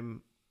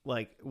time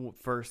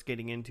first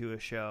getting into a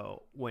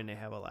show when they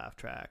have a laugh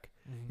track.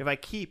 If I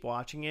keep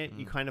watching it,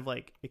 you kind of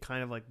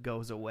it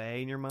goes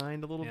away in your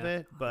mind a little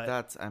bit.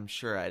 But I'm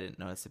sure I didn't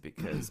notice it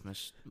because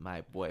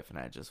my wife and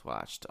I just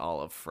watched all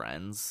of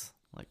Friends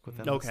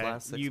within this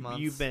last 6 months.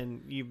 You've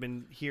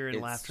been hearing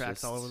laugh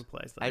tracks all over the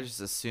place. I just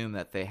assume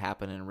that they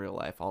happen in real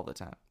life all the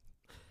time.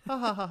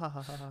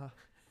 I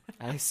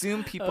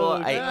assume people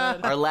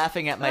are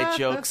laughing at my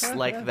jokes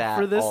like that.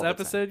 For this all the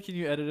episode, time. Can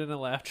you edit in a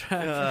laugh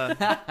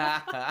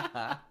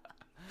track?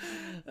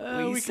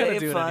 We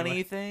say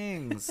funny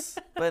things,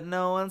 but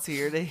no one's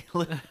here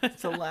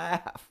to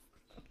laugh.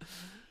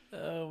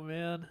 Oh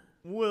man,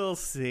 we'll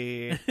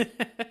see.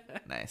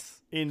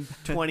 Nice. In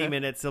 20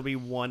 minutes, there'll be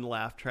one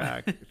laugh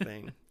track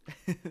thing.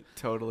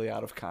 Totally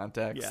out of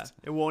context. Yeah,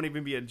 it won't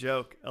even be a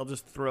joke. I'll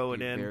just throw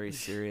it in. Very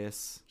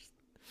serious.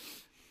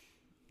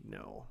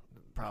 No,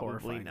 probably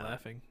horrifying not.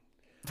 Laughing.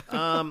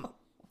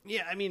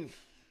 Yeah, I mean,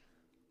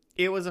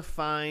 it was a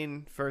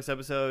fine first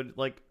episode,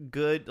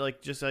 good,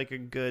 just a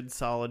good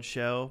solid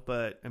show.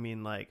 But I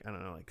mean, I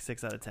don't know,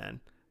 6 out of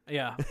 10.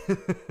 Yeah.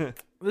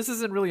 This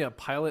isn't really a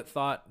pilot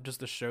thought,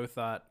 just a show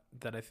thought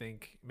that I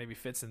think maybe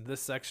fits in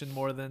this section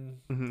more than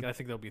I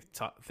think there'll be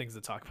things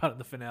to talk about in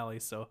the finale.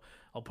 So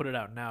I'll put it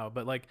out now.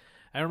 But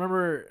I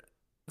remember,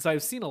 so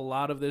I've seen a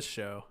lot of this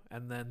show,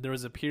 and then there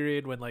was a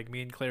period when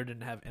me and Claire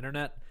didn't have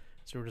internet,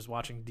 so we were just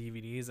watching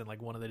DVDs,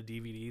 and one of the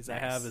DVDs I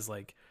have is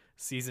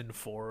season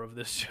 4 of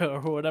this show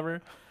or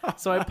whatever.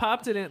 So I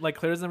popped it in.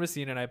 Claire's never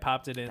seen it. I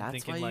popped it in. That's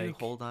thinking why you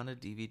hold on to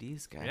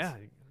DVDs, guys. Yeah,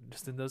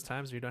 just in those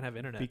times where you don't have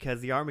internet. Because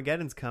the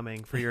Armageddon's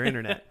coming for your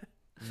internet.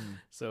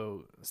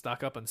 So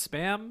stock up on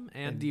spam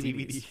and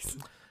DVDs.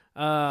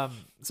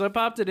 So I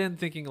popped it in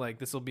thinking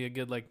this will be a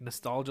good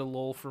nostalgia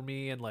lull for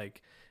me, and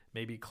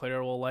maybe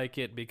Claire will like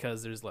it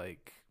because there's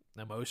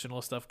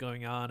emotional stuff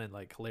going on and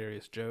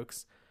hilarious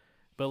jokes.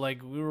 But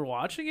we were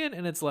watching it,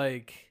 and it's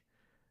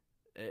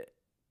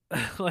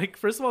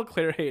first of all,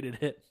 Claire hated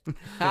it.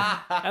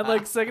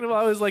 And second of all,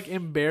 I was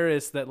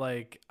embarrassed that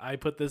I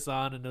put this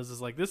on and it was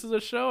just this is a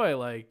show I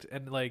liked.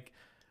 And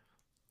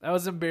I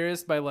was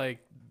embarrassed by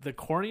the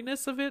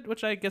corniness of it,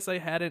 which I guess I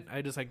hadn't.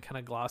 I just kind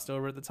of glossed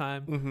over at the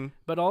time. Mm-hmm.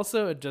 But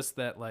also just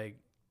that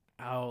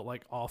how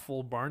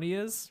awful Barney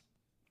is.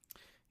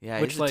 Yeah,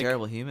 which, he's a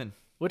terrible human.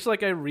 Which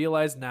I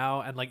realize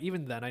now, and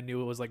even then I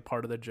knew it was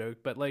part of the joke.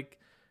 But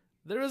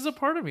there was a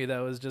part of me that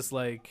was just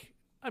I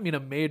mean, a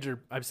major,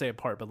 I'd say a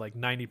part, but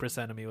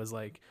 90% of me was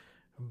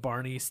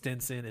Barney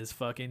Stinson is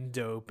fucking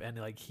dope, and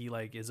he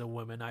is a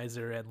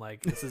womanizer, and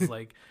this is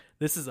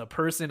this is a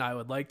person I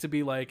would like to be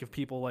if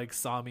people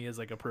saw me as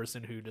a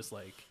person who just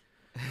I'm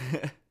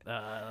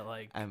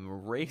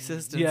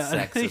racist and sexist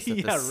at the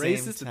same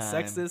racist time.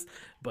 and sexist,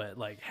 but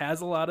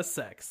has a lot of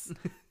sex.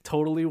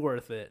 Totally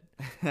worth it.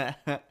 And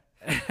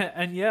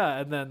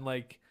and then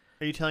Are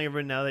you telling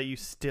everyone now that you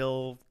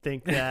still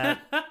think that?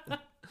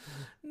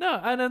 No,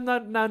 and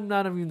I'm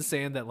not even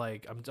saying that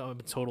I'm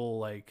a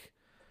total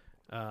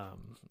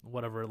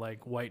whatever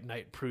white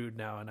knight prude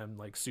now, and I'm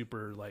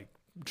super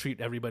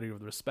treat everybody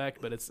with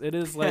respect, but it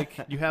is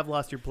you have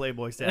lost your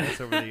Playboy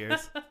status over the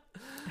years.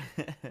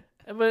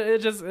 But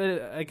it just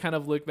I kind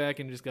of look back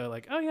and just go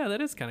oh yeah,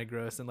 that is kind of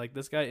gross, and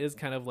this guy is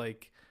kind of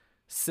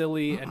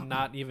silly, and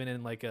not even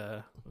in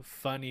a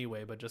funny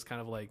way, but just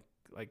kind of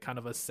kind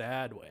of a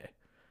sad way.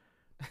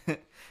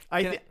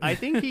 I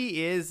think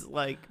he is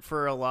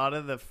for a lot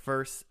of the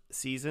first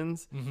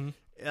seasons,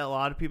 a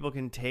lot of people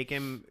can take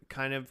him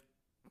kind of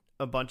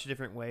a bunch of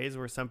different ways,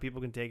 where some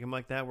people can take him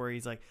like that, where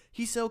he's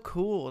so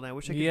cool and I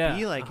wish I could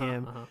be like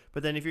him.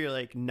 But then if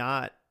you're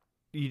not,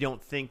 you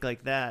don't think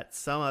like that,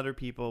 some other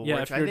people,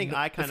 which I think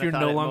I kind of if you're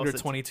thought no it longer most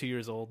of 22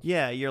 years old,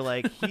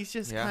 you're he's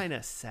just kind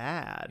of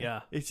sad.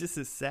 Yeah, it's just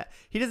as sad.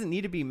 He doesn't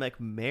need to be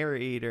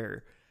married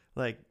or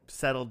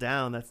settle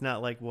down. That's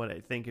not what I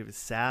think is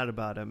sad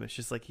about him. It's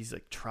just he's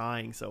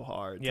trying so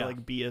hard to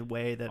be a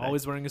way that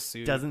always wearing a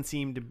suit doesn't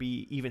seem to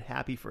be even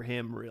happy for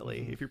him,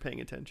 really, if you're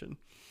paying attention.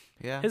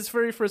 Yeah, his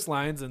very first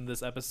lines in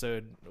this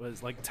episode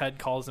was Ted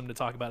calls him to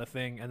talk about a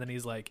thing, and then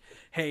he's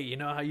hey, you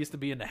know how I used to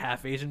be into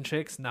half Asian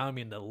chicks, now I'm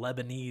into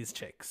Lebanese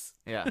chicks.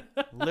 Yeah,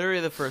 literally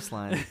the first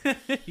line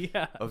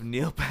yeah, of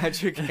Neil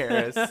Patrick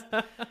Harris,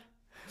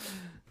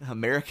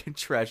 American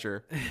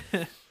treasure.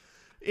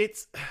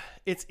 It's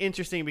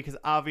interesting because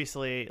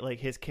obviously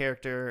his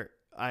character,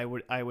 I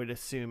would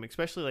assume,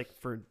 especially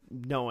for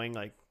knowing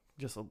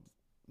just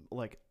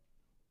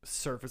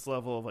surface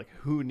level of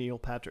who Neil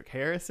Patrick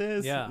Harris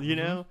is, you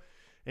know,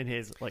 in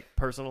his like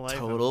personal life.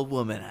 Total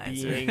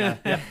womanizer.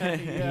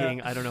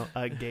 Being I don't know,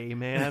 a gay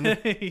man.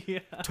 Yeah.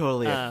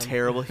 Totally a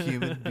terrible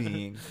human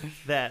being.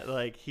 That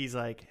like he's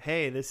like,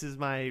 hey, this is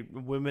my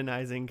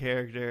womanizing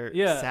character.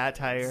 Yeah.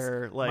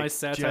 Satire, like My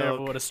satire joke.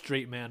 of what a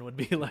straight man would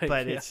be like.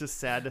 But yeah. it's just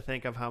sad to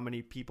think of how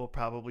many people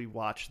probably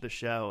watch the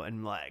show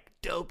and like,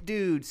 dope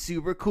dude,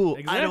 super cool.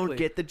 I don't Exactly.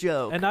 get the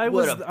joke. And I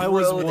What was a I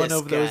was bro one this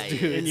of those guy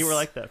dudes. is. And you were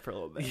like that for a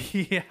little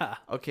bit. yeah.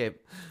 Okay,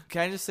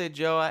 can I just say,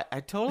 Joe, I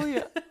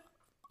totally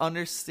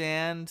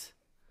understand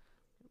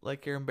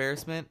like your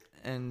embarrassment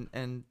and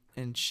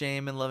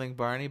shame in loving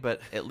Barney,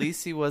 but at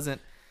least he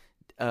wasn't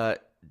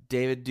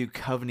David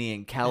Duchovny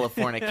in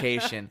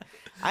Californication.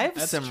 I have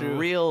That's some true.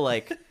 real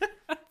like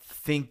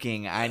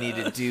thinking I need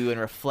to do and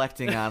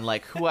reflecting on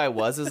like who I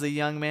was as a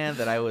young man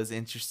that I was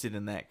interested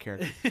in that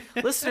character.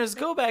 Listeners,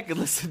 go back and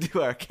listen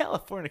to our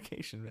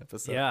Californication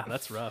episode. Yeah,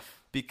 that's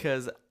rough.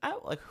 Because I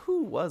like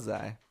who was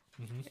I?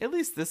 At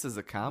least this is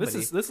a comedy.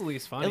 This is at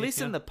least funny. At least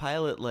yeah. in the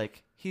pilot,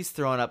 like he's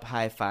throwing up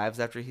high fives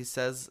after he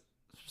says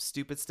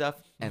stupid stuff,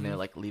 and they're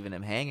like leaving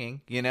him hanging.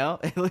 You know,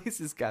 at least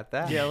he's got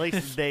that. Yeah, at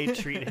least they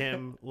treat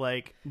him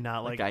like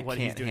not like, I what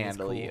he's can't doing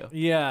handle is cool.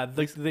 you. Yeah,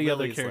 the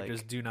other Lily's characters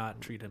like- do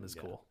not treat him as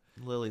cool.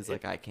 Lily's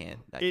like, I can't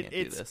do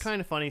It's this.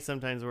 kind of funny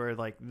sometimes where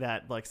like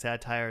that like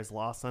satire is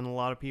lost on a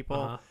lot of people,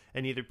 Uh-huh.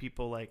 and either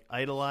people like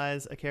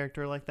idolize a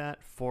character like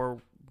that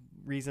for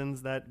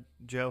reasons that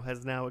Joe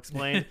has now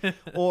explained,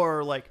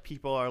 or like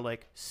people are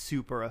like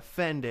super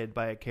offended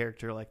by a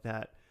character like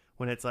that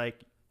when it's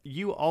like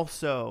you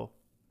also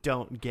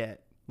don't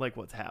get like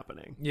what's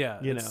happening. Yeah,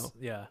 You it's- know.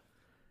 Yeah,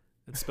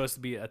 it's supposed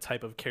to be a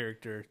type of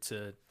character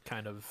to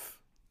kind of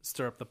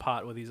stir up the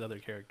pot with these other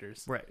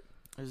characters. Right.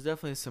 There's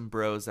definitely some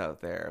bros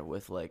out there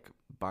with like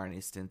Barney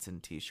Stinson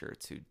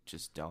t-shirts who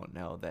just don't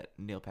know that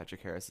Neil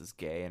Patrick Harris is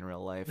gay in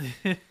real life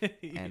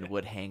and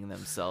would hang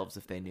themselves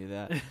if they knew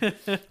that.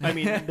 I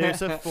mean,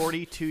 there's a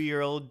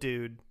 42-year-old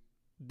dude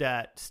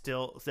that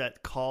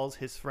calls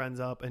his friends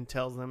up and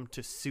tells them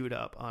to suit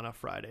up on a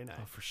Friday night,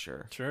 Oh, for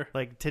sure. Sure.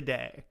 like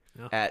today,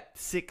 At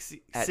six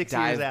dive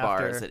years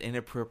bars after. at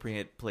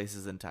inappropriate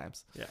places and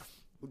times. Yeah,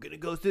 we're gonna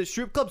go to the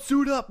strip club.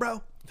 Suit up,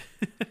 bro.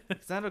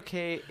 It's not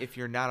okay if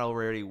you're not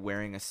already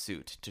wearing a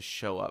suit to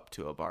show up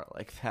to a bar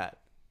like that,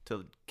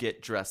 to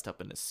get dressed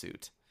up in a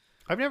suit.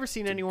 I've never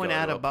seen to anyone go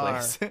at to a bar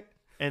place.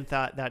 and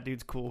thought that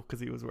dude's cool because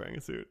he was wearing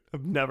a suit.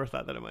 I've never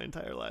thought that in my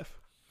entire life.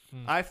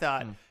 I've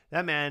thought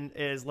that man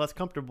is less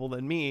comfortable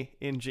than me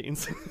in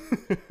jeans.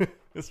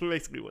 That's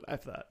basically what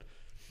I've thought.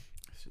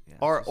 Yeah,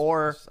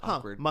 Or it's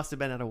awkward. must have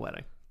been at a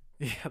wedding.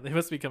 Yeah, they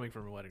must be coming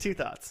from a wedding. Two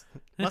thoughts.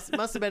 Must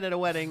have been at a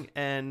wedding,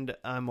 and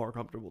I'm more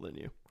comfortable than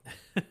you.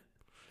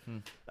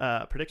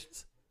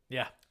 Predictions.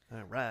 Yeah. All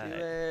Do right.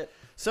 it.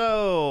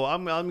 So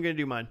I'm gonna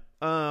do mine.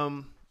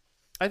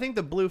 I think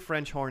the blue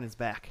French horn is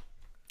back.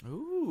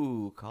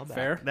 Ooh, call back.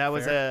 Fair. That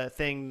was Fair. a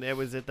thing. It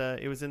was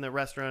in the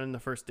restaurant in the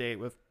first date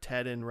with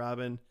Ted and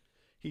Robin.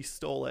 He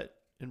stole it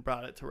and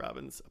brought it to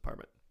Robin's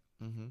apartment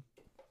Mm-hmm.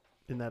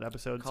 in that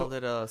episode. Called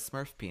it a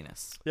Smurf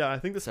penis. Yeah, I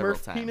think the several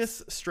Smurf times.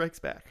 penis strikes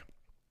back.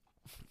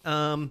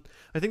 I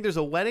think there's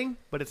a wedding,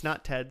 but it's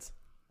not Ted's.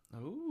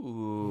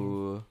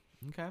 Ooh.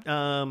 Okay.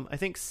 I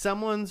think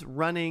someone's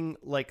running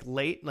like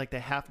late, like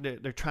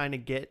they're trying to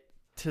get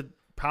to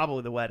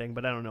probably the wedding,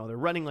 but I don't know. They're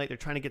running late. They're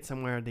trying to get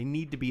somewhere. They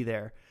need to be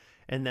there.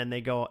 And then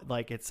they go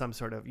like it's some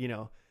sort of,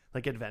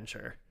 like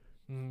adventure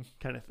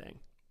kind of thing.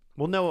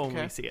 We'll know when we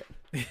Okay. see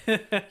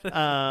it.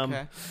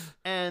 Okay.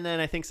 And then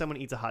I think someone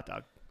eats a hot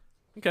dog.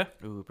 Okay.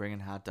 Ooh, bringing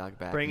hot dog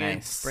back. Bring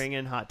nice.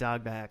 in hot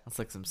dog back. That's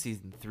like some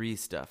season 3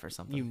 stuff or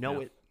something. You know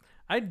Yeah. it.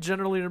 I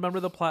generally remember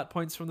the plot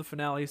points from the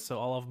finale, so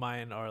all of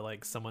mine are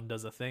like someone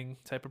does a thing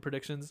type of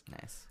predictions.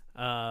 Nice.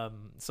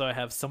 So I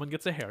have someone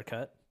gets a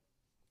haircut.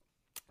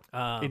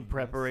 In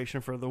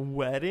preparation for the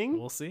wedding.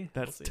 We'll see.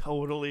 That's We'll see.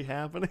 totally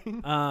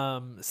happening.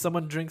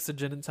 Someone drinks a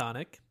gin and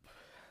tonic,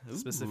 Ooh.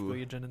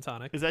 specifically a gin and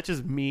tonic. Is that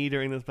just me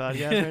during this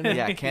podcast right now?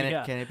 Yeah, can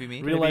Yeah. it be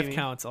me? Real Maybe life me.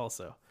 counts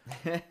also.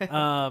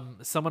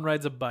 Someone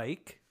rides a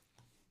bike.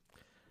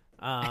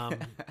 And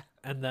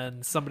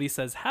then somebody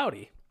says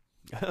howdy.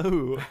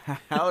 Oh.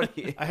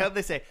 Howdy. I hope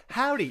they say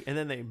howdy and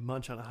then they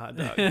munch on a hot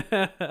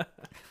dog.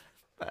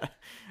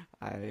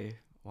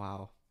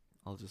 Wow.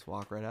 I'll just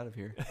walk right out of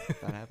here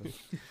if that happens.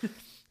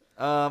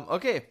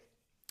 Okay.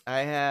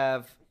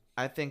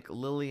 I think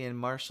Lily and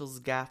Marshall's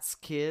Gats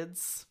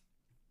kids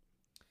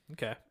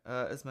Okay.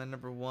 is my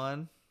number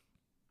 1.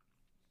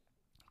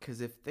 Because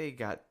if they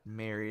got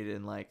married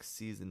in like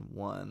season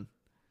 1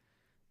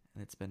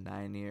 and it's been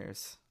 9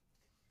 years,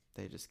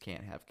 they just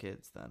can't have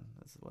kids then.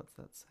 That's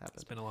happened.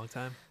 It's been a long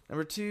time.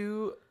 Number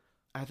 2,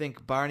 I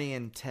think Barney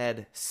and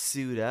Ted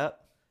suit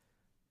up.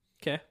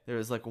 Okay. There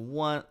was like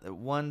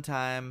one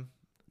time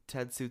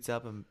Ted suits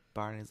up and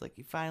Barney's like,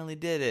 "You finally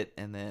did it,"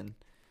 and then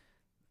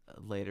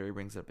later he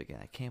brings it up again.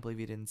 I can't believe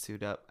you didn't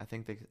suit up. I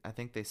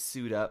think they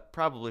suit up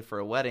probably for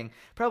a wedding,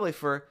 probably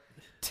for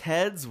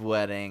Ted's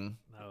wedding.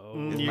 No.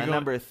 Mm. Is You're my going-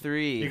 number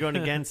 3. You're going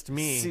against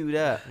me. Suit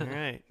up. All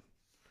right.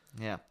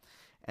 Yeah.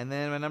 And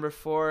then my number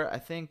 4, I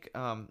think.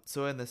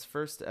 So in this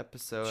first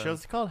episode,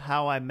 Show's called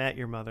How I Met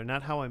Your Mother,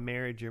 not How I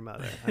Married Your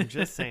Mother. I'm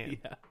just saying.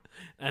 Yeah.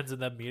 Ends in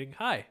them meeting.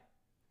 Hi.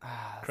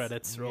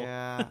 Credits roll.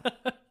 Yeah,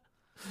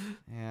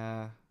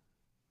 yeah,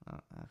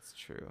 that's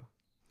true.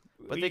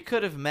 But they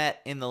could have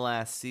met in the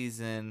last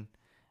season,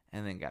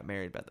 and then got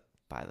married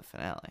by the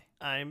finale.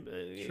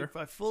 Sure.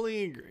 I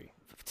fully agree.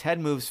 Ted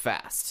moves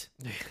fast,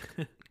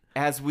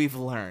 as we've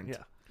learned.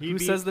 Yeah. Who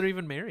says they're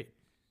even married?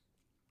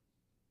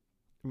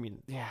 I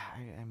mean, Yeah,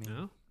 I mean,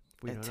 No?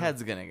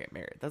 Ted's gonna get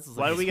married. That's like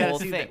why do we got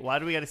gotta see that? Why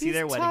do we gotta see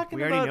their wedding?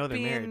 We already know they're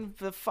married.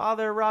 The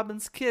father of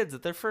Robin's kids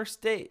at their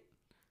first date.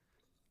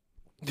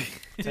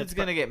 Dude's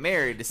gonna get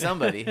married to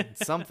somebody.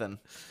 Something.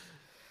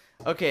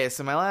 Okay,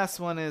 so my last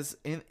one is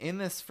in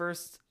this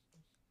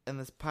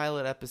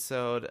pilot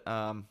episode.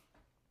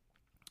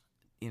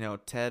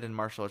 Ted and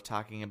Marshall are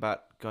talking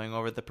about going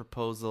over the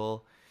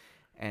proposal,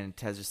 and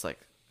Ted's just like,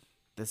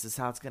 "This is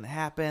how it's gonna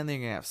happen. They're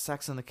gonna have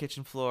sex on the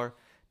kitchen floor.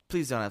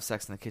 Please don't have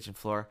sex on the kitchen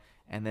floor."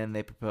 And then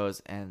they propose,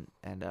 and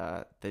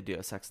they do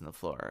have sex on the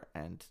floor.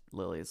 And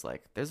Lily's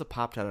like, "There's a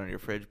Pop-Tart on your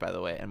fridge, by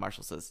the way." And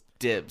Marshall says,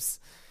 "Dibs."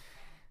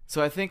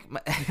 So I think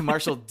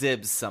Marshall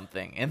dibs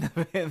something in the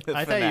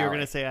I thought you were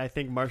gonna say, "I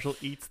think Marshall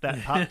eats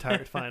that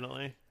Pop-Tart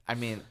finally." I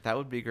mean, that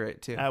would be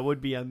great too. That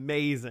would be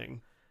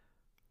amazing.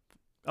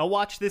 I'll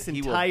watch this He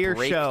entire will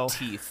break show.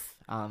 teeth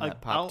on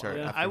that Pop-Tart.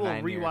 I will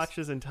after 9 years. rewatch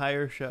this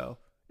entire show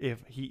if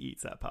he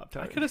eats that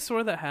Pop-Tart. I could have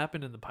swore that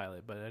happened in the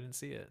pilot, but I didn't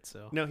see it.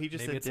 So No, he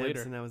just maybe said it's dibs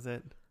later. and that was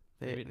it.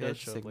 Maybe it They does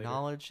just show up later.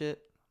 acknowledge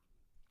it.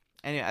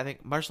 Anyway, I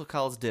think Marshall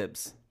calls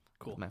dibs.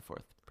 Cool. My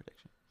 4th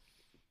prediction.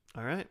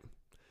 All right.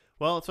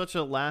 Well, let's watch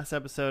the last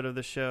episode of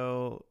the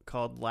show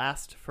called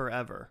Last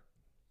Forever.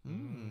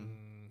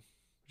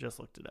 Just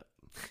looked it up.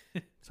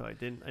 So I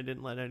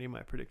didn't let any of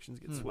my predictions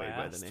get swayed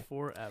by the Last name.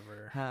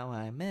 forever. How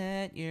I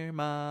Met Your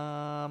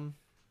Mom.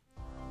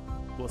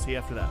 We'll see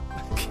after that.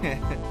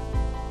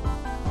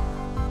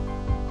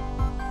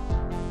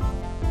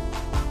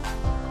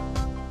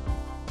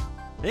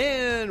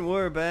 And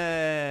we're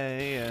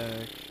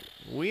back.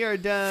 We are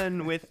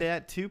done with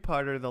that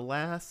two-parter, The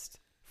Last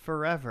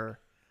Forever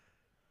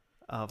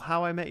of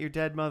How I Met Your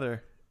Dead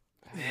Mother.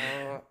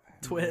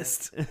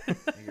 Twist.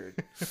 Your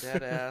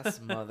dead ass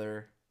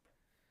mother.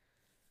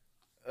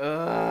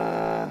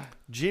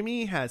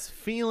 Jimmy has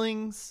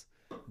feelings.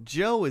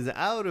 Joe is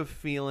out of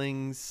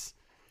feelings.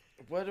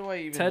 What do I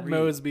even Ted read?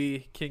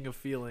 Mosby, king of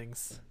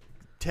feelings.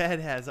 Ted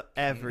has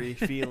every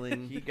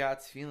feeling. He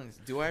got feelings.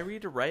 Do I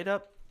read a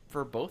write-up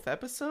for both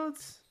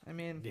episodes? I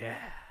mean, Yeah.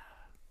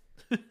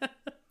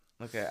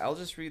 Okay, I'll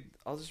just read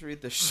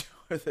the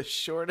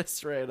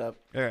shortest write-up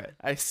All right.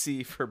 I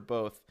see for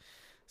both.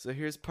 So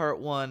here's part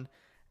 1.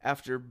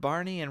 After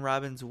Barney and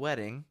Robin's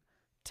wedding,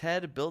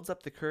 Ted builds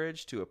up the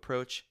courage to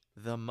approach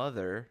the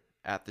mother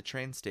at the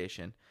train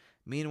station.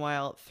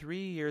 Meanwhile,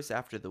 3 years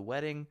after the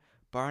wedding,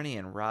 Barney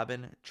and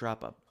Robin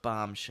drop a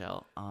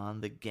bombshell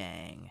on the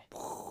gang.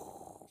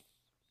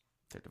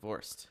 They're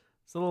divorced.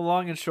 So the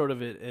long and short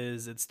of it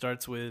is it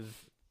starts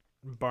with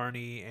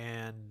Barney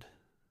and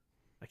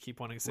I keep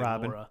wanting to say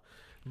Robin. Laura.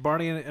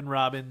 Barney and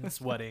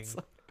Robin's wedding.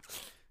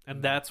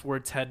 And that's where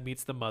Ted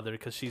meets the mother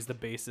because she's the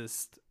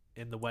bassist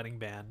in the wedding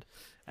band.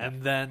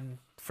 And then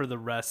for the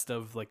rest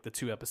of like the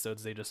 2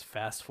 episodes, they just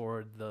fast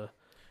forward the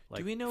like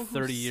Do we know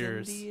 30 who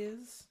years. Cindy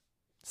is?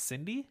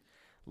 Cindy?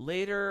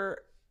 Later,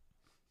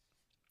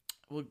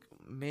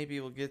 maybe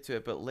we'll get to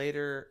it, but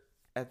later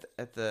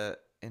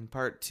in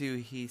part 2,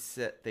 he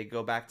said they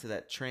go back to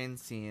that train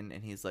scene,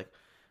 and he's like,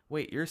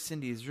 "Wait, you're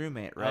Cindy's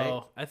roommate, right?"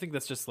 Oh, I think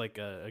that's just like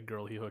a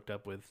girl he hooked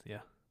up with. Yeah.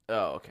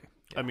 Oh, okay.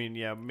 I mean,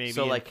 yeah, maybe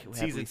So in like have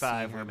season we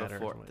 5 seen her we met her or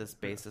before something. this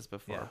basis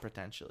before Yeah.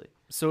 potentially.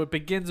 So it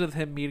begins with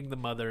him meeting the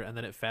mother, and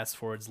then it fast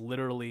forwards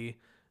literally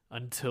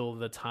until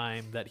the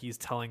time that he's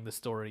telling the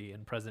story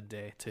in present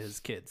day to his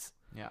kids.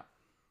 Yeah.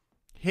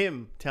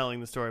 Him telling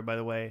the story, by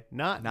the way,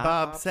 not Not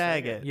Bob Bob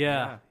Saget. Saget.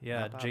 Yeah,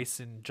 not Bob.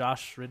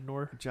 Josh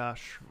Ridnor,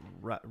 Josh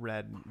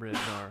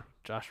Rednor.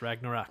 Josh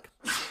Ragnarok.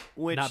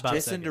 Which Not Bob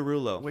Jason Saget.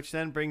 Derulo. Which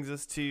then brings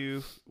us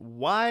to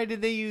why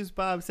did they use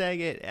Bob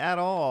Saget at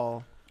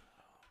all?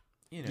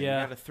 You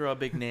Yeah. got to throw a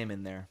big name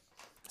in there.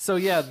 So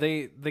yeah,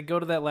 they go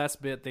to that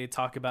last bit. They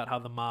talk about how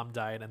the mom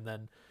died, and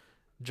then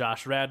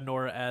Josh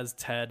Radnor as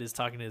Ted is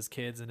talking to his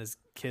kids, and his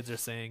kids are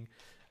saying,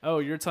 "Oh,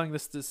 you're telling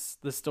this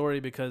story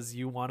because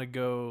you want to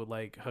go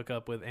like hook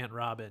up with Aunt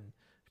Robin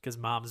because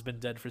Mom's been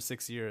dead for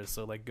 6 years.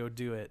 So like go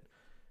do it."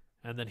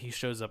 And then he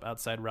shows up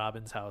outside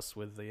Robin's house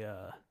with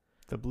the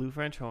Blue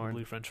French horn.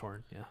 blue French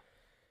horn. Yeah.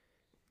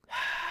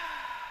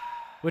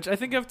 Which I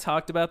think I've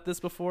talked about this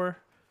before,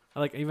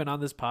 like even on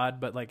this pod,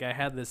 but like I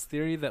had this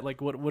theory that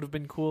like what would have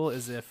been cool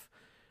is if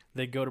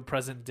they go to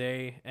present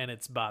day and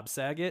it's Bob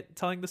Saget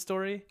telling the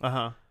story.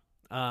 Uh-huh.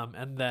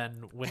 And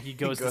then when he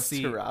goes, to goes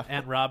see to Robin.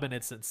 Aunt Robin,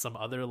 it's some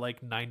other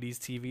like 90s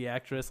TV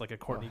actress, like a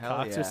Courtney hell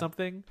Cox yeah. or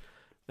something.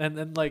 And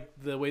then like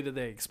the way that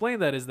they explain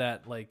that is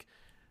that like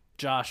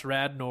Josh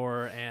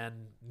Radnor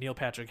and Neil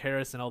Patrick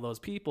Harris and all those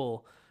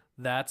people,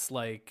 that's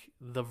like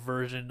the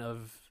version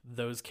of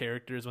those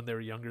characters when they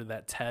were younger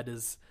that Ted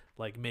is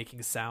like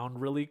making sound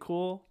really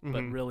cool,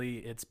 but really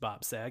it's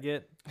Bob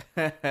Saget.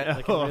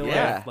 Like Oh, in real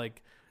yeah. life,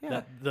 like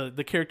that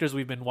the characters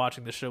we've been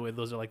watching the show with,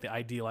 those are like the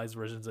idealized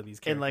versions of these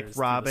characters. And like through the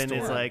Robin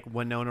is story. like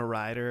Winona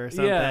Ryder or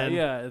something.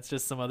 yeah, it's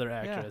just some other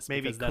actress.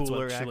 maybe because that's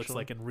cooler, what she looks actually.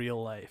 like in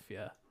real life.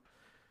 Yeah,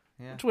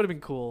 Yeah. which would have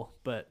been cool,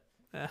 but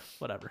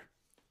whatever.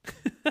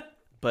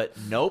 But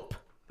nope,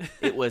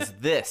 it was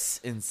this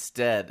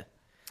instead.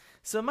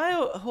 So my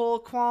whole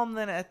qualm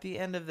then at the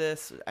end of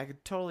this, I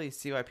could totally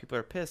see why people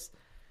are pissed.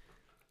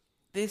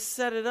 They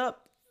set it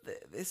up.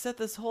 They set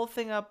this whole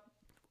thing up.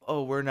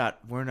 Oh, we're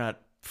not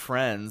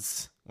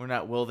friends. We're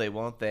not will they,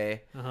 won't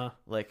they?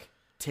 Like,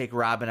 take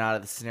Robin out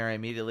of the scenario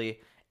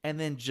immediately, and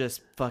then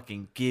just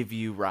fucking give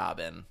you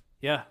Robin.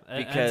 Yeah, it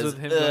ends Because with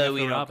him going after we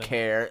don't Robin.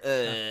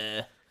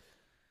 care.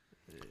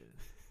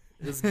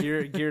 It's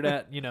geared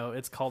at,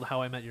 it's called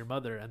How I Met Your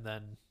Mother, and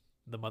then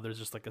the mother's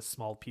just like a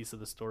small piece of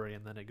the story,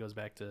 and then it goes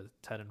back to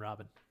Ted and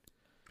Robin.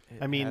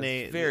 I mean,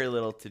 Has very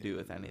little to do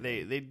with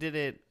anything. They did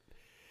it.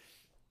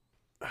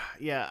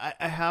 Yeah,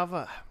 I have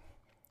a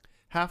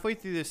halfway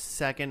through the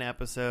second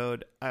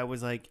episode, I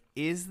was like,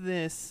 is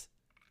this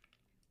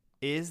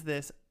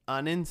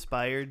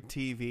uninspired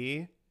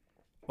TV,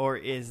 or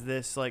is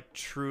this like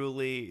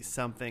truly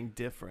something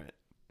different?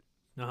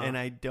 And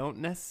I don't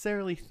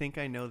necessarily think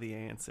I know the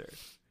answer.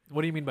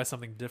 What do you mean by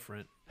something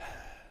different?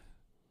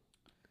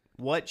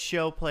 What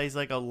show plays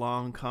like a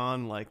long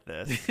con like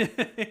this? We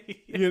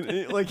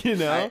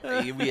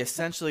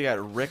essentially got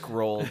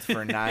rickrolled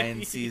for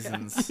 9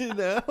 seasons.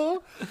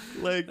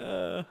 Like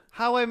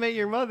How I Met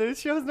Your Mother.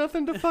 This show has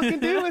nothing to fucking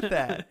do with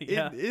that.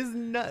 Yeah. It is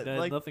not It had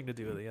like nothing to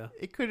do with it. Yeah,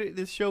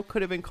 this show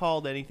could have been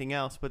called anything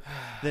else, but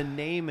the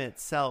name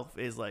itself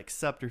is like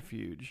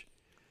subterfuge.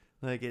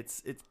 Like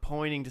it's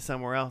pointing to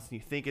somewhere else, and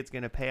you think it's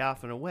going to pay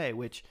off in a way,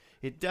 which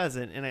it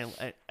doesn't.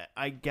 And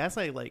I guess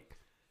I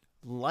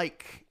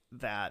like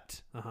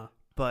that,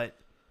 but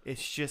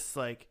it's just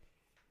like,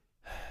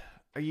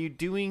 are you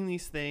doing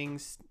these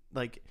things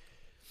like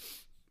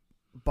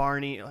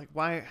Barney? Like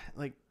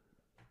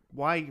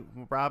why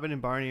Robin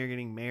and Barney are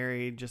getting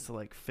married just to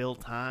like fill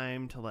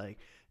time to like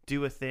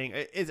do a thing?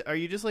 Are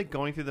you just like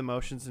going through the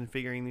motions and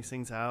figuring these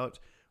things out,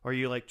 or are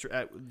you like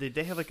did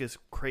they have like this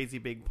crazy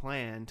big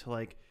plan to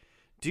like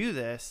do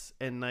this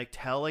and like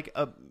tell like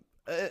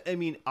I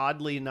mean,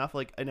 oddly enough,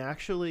 like an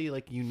actually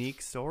like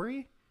unique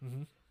story?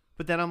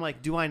 But then I'm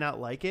like, do I not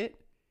like it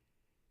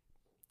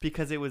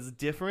because it was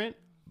different?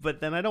 But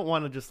then I don't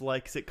want to just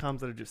like sitcoms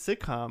that are just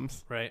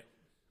sitcoms, right.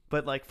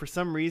 but like for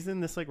some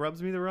reason this like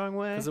rubs me the wrong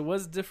way. Because it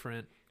was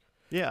different.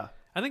 Yeah,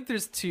 I think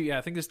there's two. Yeah,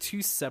 I think there's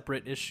two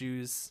separate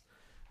issues.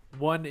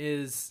 One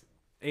is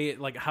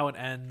like how it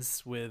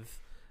ends with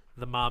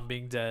the mom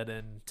being dead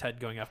and Ted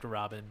going after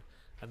Robin,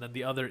 and then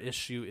the other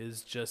issue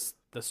is just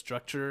the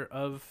structure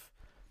of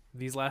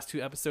these last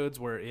 2 episodes,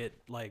 where it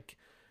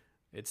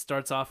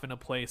starts off in a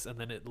place and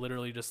then it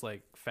literally just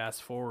like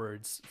fast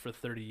forwards for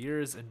 30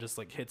 years and just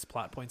like hits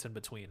plot points in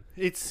between.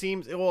 it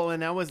seems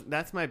and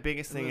that's my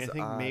biggest thing. I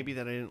think odd. maybe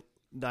I'm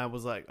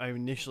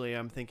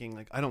thinking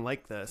like I don't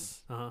like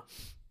this. And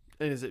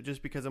is it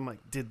just because I'm like,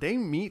 did they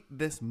meet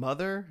this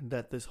mother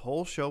that this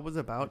whole show was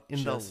about in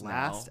the Just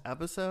last now?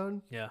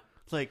 episode? Yeah.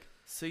 Like,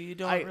 So you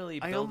don't I really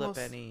build almost-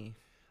 up any.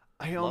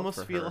 I love almost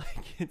for feel her.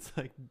 like it's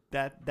like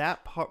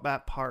that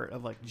part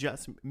of like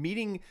just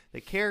meeting the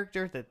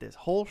character that this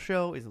whole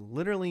show is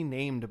literally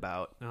named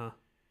about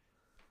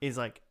is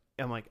like,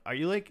 I'm like, are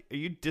you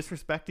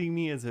disrespecting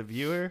me as a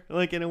viewer?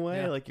 Like in a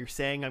way, Yeah. like you're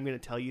saying I'm going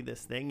to tell you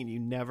this thing and you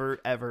never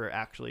ever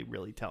actually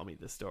really tell me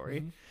the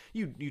story.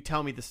 You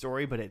tell me the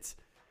story, but it's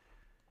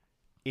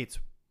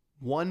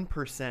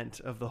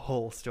 1% of the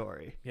whole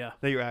story. Yeah.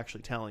 That you're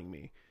actually telling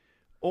me.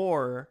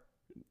 Or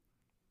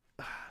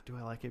do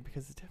I like it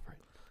because it's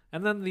different?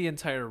 And then the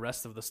entire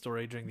rest of the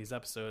story during these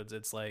episodes,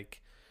 it's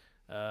like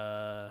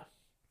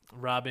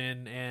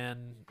Robin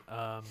and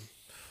I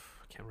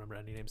can't remember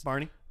any names.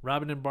 Barney?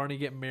 Robin and Barney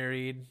get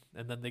married,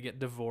 and then they get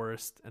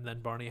divorced, and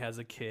then Barney has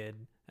a kid,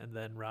 and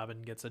then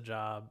Robin gets a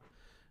job.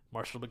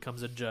 Marshall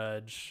becomes a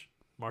judge.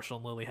 Marshall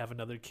and Lily have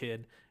another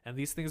kid, and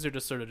these things are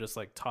just sort of just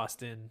like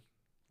tossed in,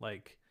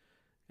 like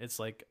it's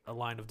like a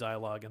line of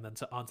dialogue, and then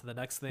on to the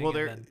next thing. Well,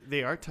 and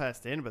they are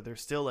tossed in, but they're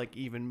still like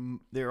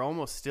they're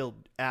almost still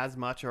as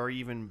much or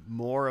even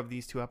more of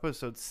these 2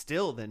 episodes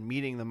still than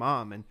meeting the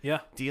mom and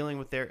dealing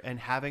with and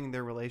having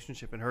their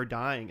relationship and her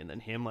dying and then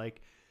him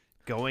like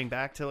going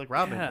back to like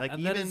Robin. Yeah, like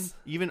and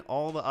even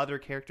all the other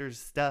characters'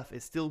 stuff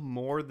is still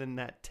more than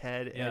that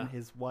Ted and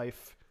his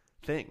wife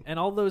thing. And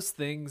all those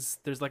things,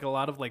 there's like a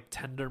lot of like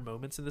tender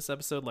moments in this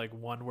episode, like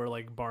one where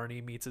like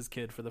Barney meets his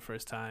kid for the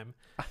first time,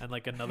 and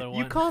like another one.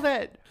 You call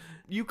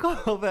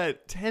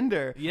that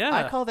tender? Yeah.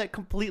 I call that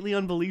completely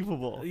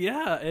unbelievable.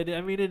 Yeah,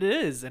 I mean it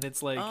is, and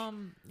it's like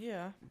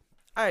Yeah.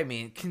 I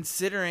mean,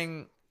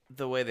 considering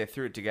the way they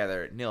threw it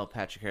together, Neil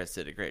Patrick Harris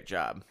did a great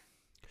job.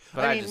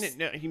 But I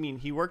mean,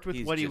 he worked with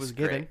he's what he just was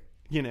given. great.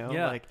 You know,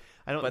 Yeah. like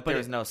I don't. But there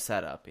was no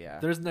setup. Yeah.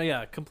 there's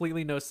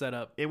completely no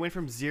setup. It went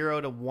from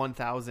 0 to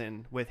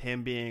 1,000 with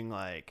him being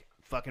like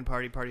fucking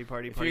party, party,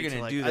 party, If party. you're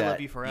gonna to, do I that,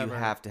 love you forever.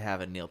 have to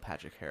have a Neil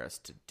Patrick Harris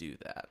to do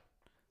that.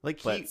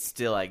 Like But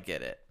still, I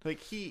get it.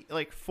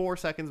 like 4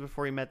 seconds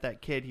before he met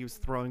that kid, he was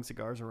throwing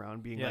cigars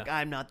around, being Yeah. like,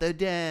 "I'm not the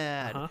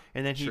dad,"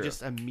 and then he True.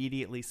 just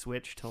immediately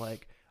switched to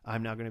like,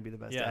 "I'm not going to be the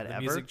best Yeah, dad the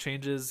ever." music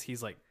changes.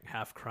 He's like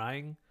half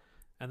crying,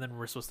 and then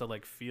we're supposed to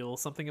like feel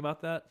something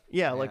about that.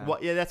 Yeah, like Yeah.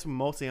 what? Yeah, that's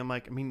mostly. I'm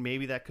like, I mean,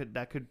 maybe that could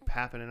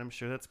happen, and I'm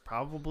sure that's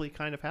probably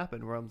kind of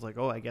happened. Where I was like,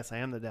 oh, I guess I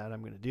am the dad.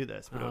 I'm going to do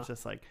this, but it was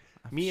just like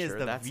me Sure, as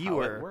the that's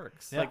viewer. how it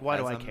works. Like, why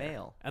do as I a care?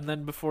 male. And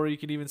then before you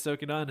can even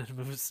soak it on, it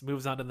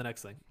moves on to the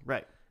next thing.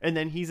 Right, and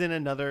then he's in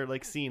another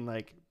like scene,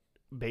 like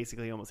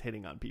basically almost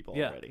hitting on people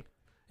Yeah. already.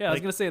 Yeah, I was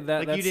Like- gonna say that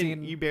Like that you didn't,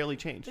 scene. you barely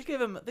changed. They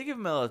give him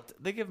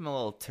a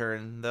little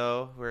turn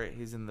though, where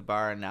he's in the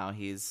bar and now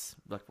he's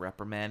like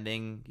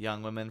reprimanding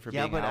young women for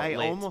Yeah, being but out I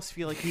late. almost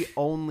feel like he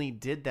only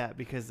did that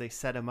because they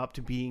set him up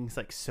to being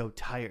like so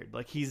tired.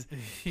 Like if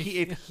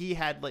he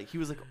had like he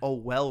was like a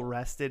well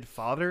rested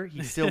father,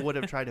 he still would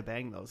have tried to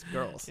bang those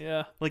girls.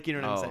 Yeah, Like you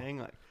know what Oh. I'm saying?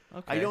 Like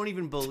Okay. I don't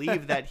even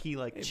believe that he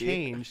like Maybe.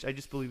 changed. I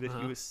just believe that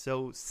he was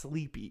so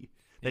sleepy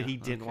that Yeah, he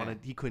didn't okay.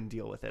 want to. He couldn't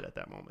deal with it at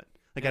that moment.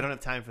 Like I don't have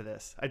time for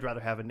this. I'd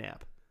rather have a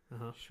nap.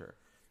 Sure.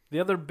 the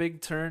other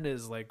big turn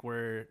is like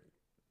where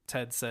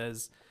Ted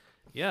says,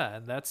 "Yeah,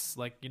 and that's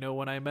like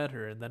when I met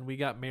her, and then we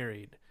got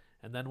married."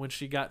 And then when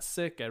she got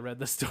sick, I read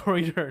the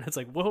story to her, and it's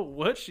like, whoa,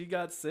 what? She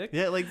got sick?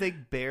 Yeah, like they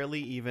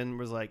barely even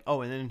was like,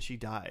 oh, and then she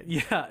died.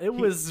 Yeah, it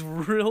was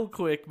real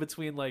quick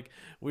between like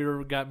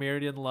got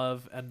married in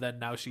love, and then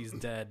now she's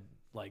dead.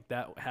 Like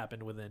that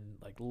happened within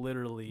like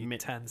literally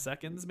 10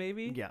 seconds,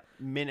 maybe. Yeah,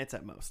 minutes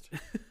at most.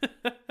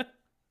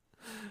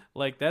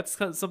 Like that's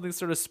something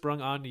sort of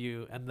sprung onto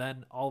you, and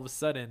then all of a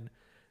sudden,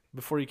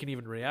 before you can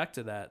even react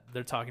to that,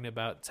 they're talking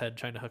about Ted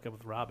trying to hook up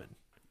with Robin.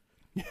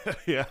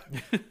 Yeah.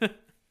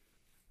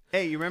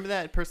 Hey, you remember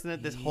that person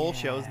that this whole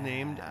show's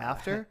named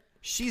after?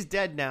 She's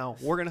dead now.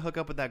 We're gonna hook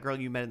up with that girl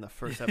you met in the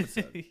first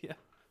episode. Yeah.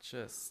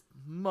 Just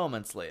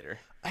moments later.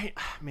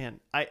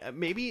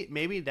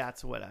 Maybe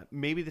that's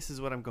maybe this is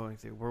what I'm going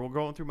through. We're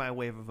going through my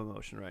wave of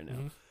emotion right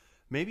now.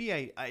 Maybe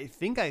I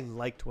think I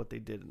liked what they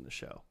did in the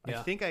show. Yeah.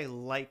 I think I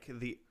like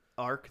the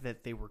arc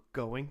that they were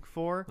going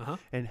for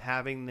and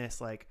having this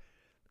like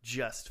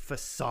just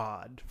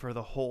facade for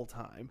the whole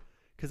time.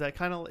 Because it's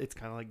kind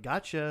of like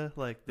gotcha.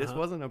 Like this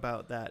wasn't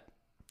about that.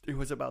 It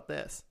was about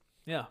this.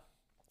 Yeah.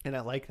 And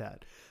I like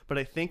that. But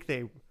I think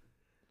they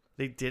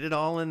did it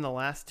all in the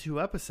last 2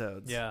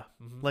 episodes. Yeah.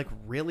 Like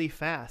really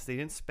fast. They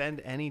didn't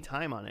spend any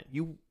time on it.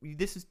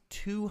 This is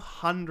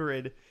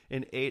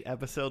 208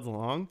 episodes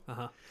long.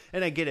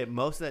 And I get it.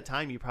 Most of that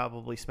time you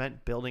probably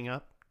spent building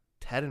up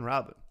Ted and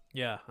Robin.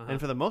 Yeah. And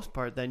for the most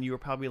part, then you were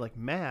probably like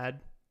mad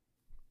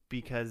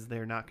because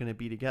they're not going to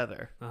be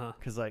together.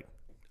 Because like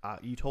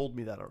you told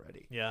me that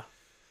already. Yeah.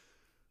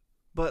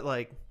 But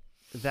like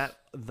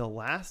the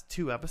last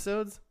 2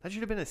 episodes, that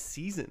should have been a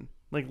season.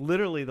 Like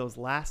literally those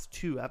last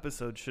 2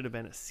 episodes should have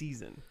been a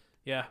season.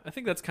 Yeah, I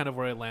think that's kind of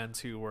where I land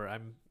too, where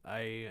I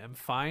am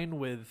fine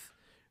with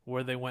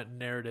where they went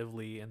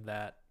narratively, and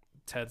that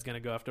Ted's gonna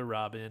go after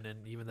Robin,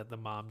 and even that the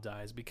mom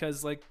dies,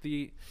 because like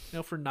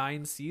for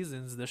 9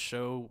 seasons the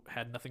show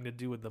had nothing to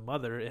do with the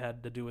mother. It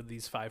had to do with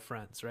these 5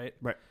 friends, right?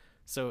 Right.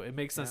 So it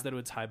makes sense that it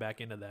would tie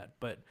back into that,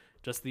 but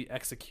just the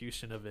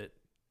execution of it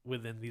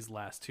within these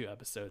last 2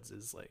 episodes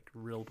is like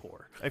real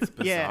poor. It's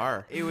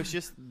bizarre. Yeah, it was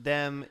just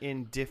them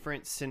in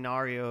different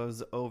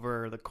scenarios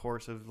over the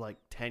course of like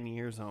 10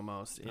 years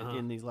almost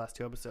in these last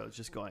 2 episodes,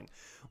 just going,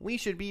 we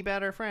should be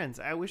better friends.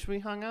 I wish we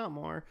hung out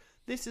more.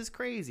 This is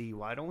crazy.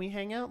 Why don't we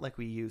hang out like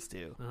we used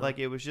to? Like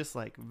it was just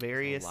like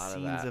various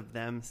scenes of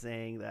them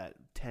saying that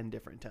 10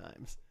 different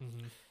times.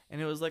 And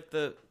it was like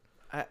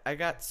I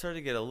got started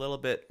to get a little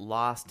bit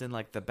lost in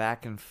like the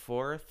back and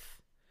forth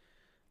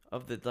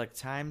of the like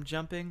time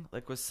jumping.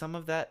 Like was some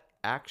of that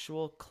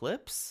actual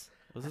clips?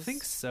 Was I this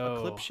think so. a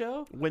clip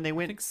show? When they I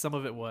went, think some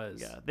of it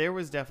was. yeah, there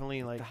was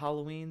definitely like, The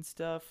Halloween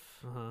stuff.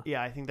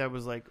 yeah, I think that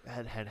was like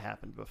had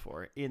happened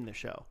before in the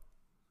show.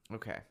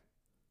 Okay.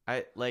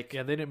 I like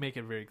Yeah, they didn't make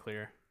it very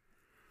clear.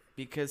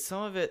 because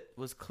some of it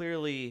was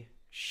clearly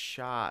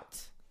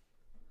shot,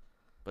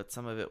 but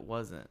some of it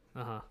wasn't.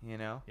 You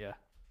know, Yeah.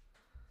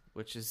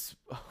 which is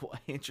an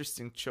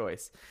interesting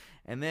choice.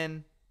 And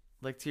then,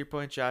 like to your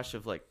point, Josh,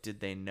 of like, did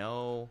they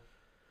know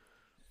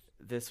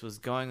this was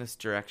going this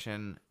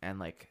direction, and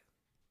like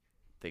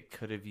they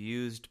could have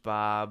used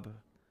Bob,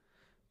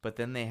 but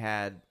then they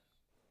had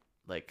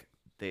like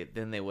they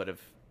would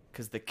have,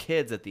 because the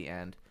kids at the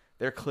end,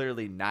 they're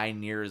clearly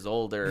 9 years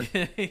older.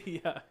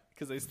 Yeah,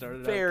 because they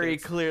started Very out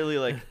kids. clearly,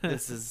 like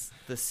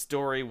the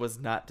story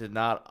did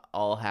not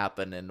all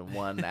happen in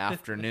one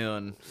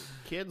afternoon.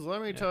 Kids,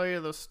 let me tell you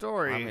the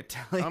story. I'm gonna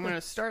tell you. I'm going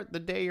to start the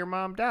day your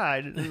mom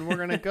died, and we're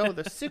going to go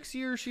the 6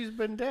 years she's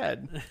been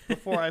dead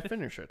before I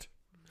finish it.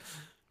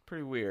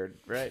 Pretty weird,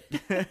 right?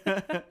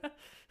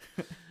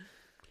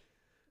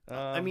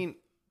 I mean,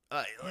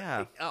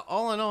 yeah.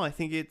 all in all, I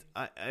think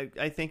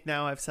I think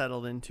now I've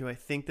settled into. I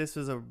think this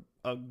was a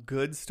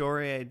good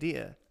story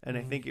idea, and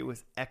I think it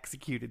was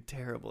executed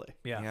terribly.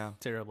 Yeah, Yeah.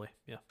 terribly.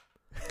 Yeah.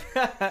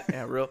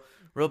 Yeah,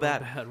 real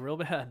bad. Real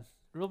bad.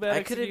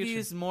 I could have execution.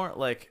 used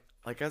more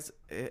as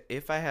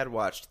if I had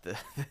watched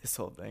this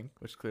whole thing,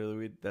 which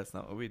clearly that's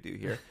not what we do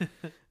here.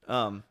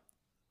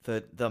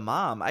 The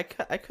mom, I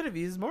could have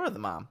used more of the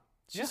mom.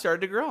 She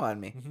started to grow on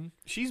me. Mm-hmm.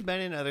 She's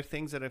been in other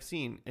things that I've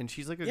seen, and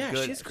she's like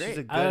she's great. She's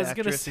a good I was gonna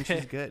actress, and say-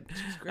 she's good.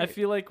 She's great. I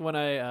feel like when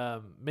I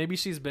maybe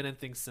she's been in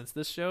things since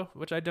this show,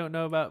 which I don't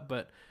know about,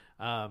 but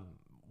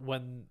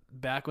when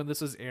this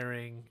was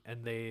airing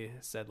and they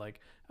said like,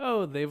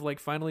 oh, they've like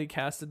finally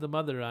casted the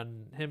mother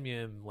on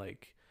Himyim,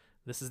 like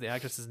this is the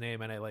actress's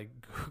name, and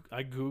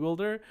I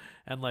googled her,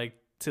 and like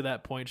to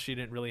that point she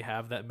didn't really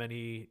have that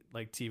many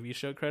like TV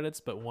show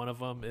credits, but one of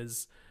them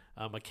is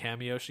a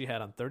cameo she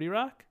had on 30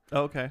 Rock.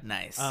 Okay.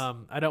 Nice.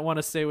 I don't want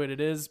to say what it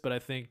is, but I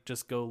think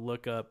just go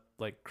look up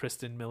like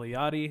Kristen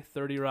Milioti,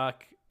 30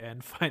 Rock,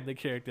 and find the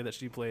character that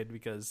she played,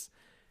 because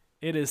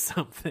it is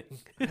something.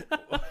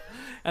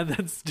 And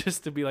then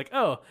just to be like,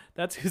 oh,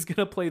 that's who's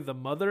gonna play the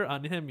mother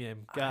on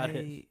Himyim. Got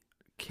it. I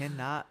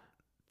cannot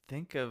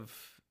think of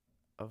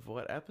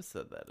what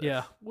episode that is.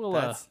 Yeah,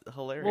 That's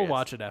hilarious. we'll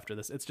watch it after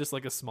this. It's just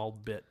like a small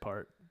bit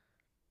part.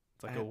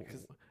 It's like I-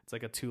 it's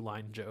like a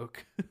 2-line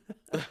joke.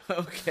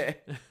 Okay.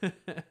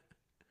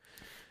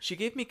 She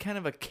gave me kind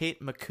of a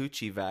Kate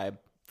Micucci vibe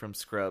from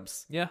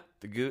Scrubs. Yeah.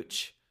 The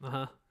gooch.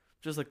 Uh-huh.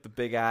 Just like the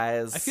big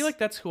eyes. I feel like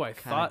that's who I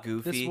Kinda thought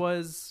goofy. this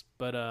was,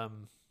 but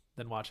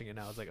then watching it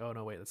now, I was like, oh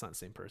no, wait, that's not the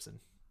same person.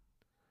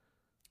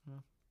 I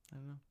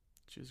don't know.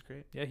 She was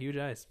great. Yeah, huge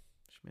eyes.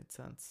 She made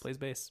sense. Plays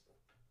bass.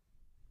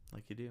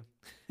 Like you do.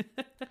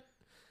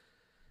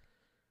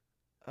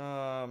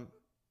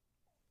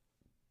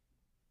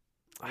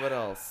 What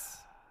else?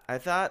 I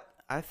thought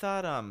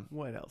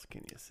What else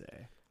can you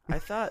say? I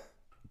thought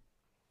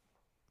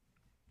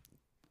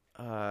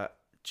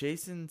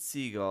Jason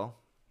Segel,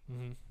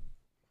 Mm-hmm.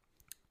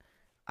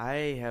 I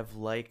have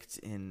liked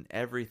in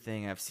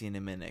everything I've seen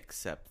him in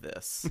except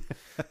this.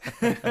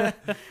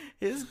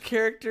 His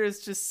character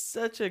is just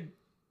such a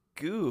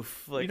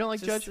goof. Like, You don't like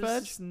just- Judge there's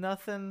Fudge? just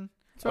nothing.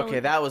 What's wrong Okay,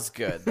 with- that was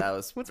good. That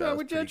was What's that wrong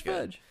was with Judge pretty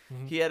good. Fudge?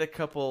 Mm-hmm. He had a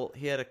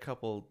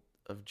couple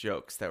of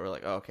jokes that were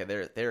like, oh, okay,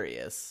 there he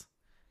is.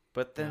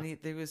 But then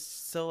he was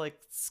so like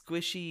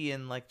squishy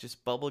and like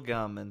just bubble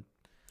gum, and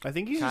I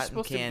think he's just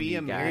Cotton supposed to be candy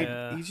a guy. married.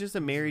 Yeah. He's just a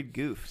married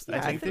goof. Yeah, I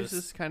I think think this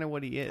is kind of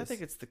what he is. I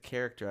think it's the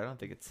character. I don't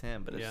think it's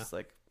him, but it's Yeah. just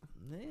like,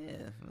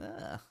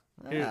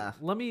 Here,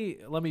 let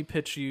me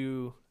pitch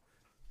you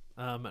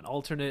an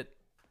alternate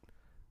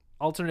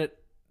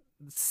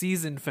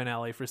season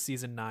finale for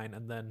season 9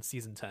 and then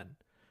season 10.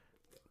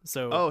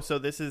 So so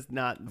this is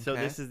not. So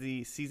Okay. this is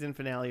the season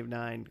finale of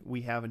 9.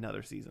 We have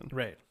another season.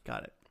 right.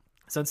 Got it.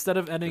 So instead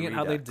of ending The it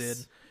how they Redux.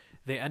 did,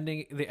 they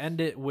end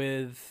it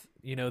with,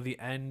 you know, the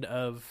end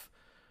of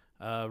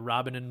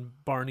Robin and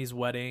Barney's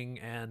wedding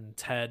and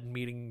Ted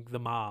meeting the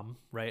mom,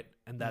 right?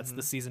 And that's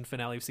the season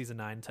finale of season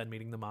 9, Ted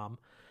meeting the mom.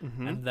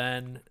 Mm-hmm. And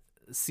then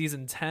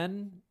season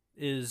 10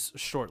 is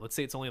short. Let's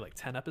say it's only like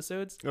 10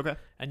 episodes. Okay.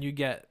 And you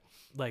get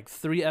like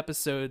 3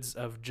 episodes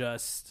of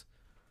just,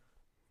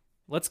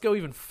 let's go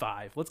even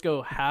 5. Let's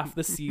go half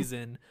the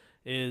season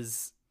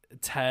is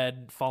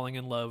Ted falling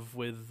in love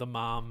with the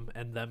mom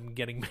and them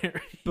getting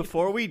married.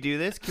 Before we do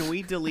this, can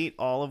we delete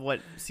all of what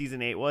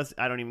season 8 was?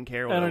 I don't even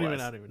care what I it don't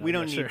was. even know. We Yeah,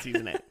 don't need sure.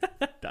 season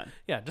 8. Done.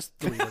 Yeah, just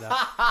delete it out.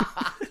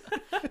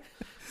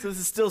 so this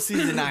is still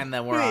season 9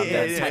 that we're on.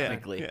 Then,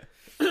 technically.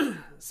 Yeah.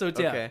 So yeah,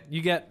 Okay.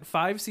 you get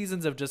 5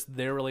 seasons of just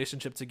their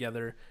relationship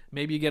together.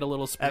 Maybe you get a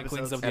little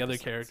sprinklings of the other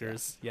Episodes,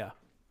 characters. Yeah.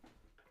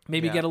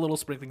 Maybe Yeah. you get a little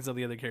sprinklings of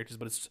the other characters,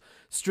 but it's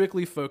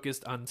strictly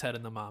focused on Ted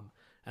and the mom.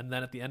 And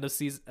then at the end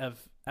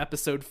of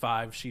episode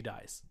 5, she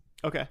dies.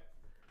 Okay.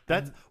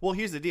 That's well.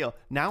 Here's the deal.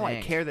 Now I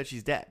Dang. care that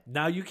she's dead.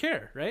 Now you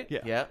care, right? Yeah.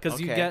 Yeah, Because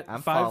you okay, get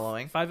I'm 5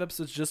 following. 5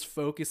 episodes just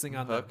focusing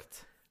on them.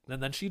 Hooked.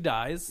 And then she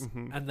dies,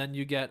 and then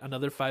you get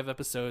another 5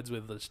 episodes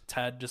with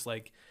Ted just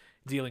like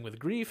dealing with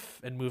grief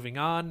and moving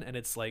on, and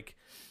it's like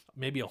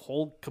maybe a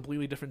whole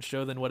completely different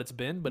show than what it's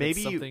been, but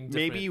it's something different.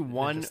 maybe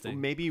and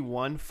interesting.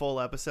 one full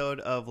episode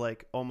of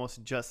like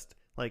almost just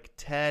like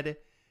Ted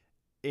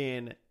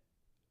in.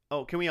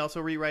 Oh, can we also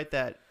rewrite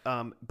that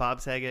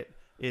Bob Saget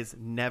is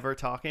never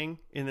talking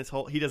in this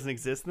whole? He doesn't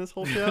exist in this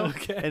whole show,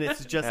 Okay. and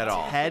it's just At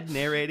all. Ted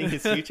narrating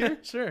his future.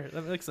 Sure,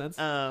 that makes sense.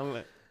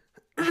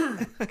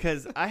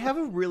 Because I have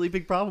a really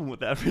big problem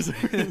with that for some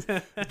reason.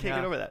 I can't get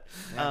Yeah. over that.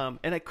 Yeah.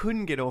 And I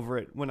couldn't get over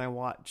it when I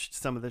watched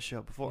some of the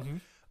show before.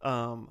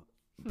 Mm-hmm.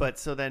 But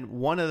so then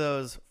one of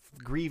those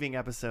grieving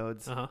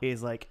episodes Uh-huh.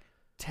 is like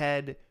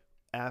Ted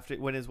after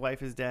when his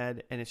wife is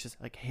dead, and it's just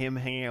like him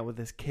hanging out with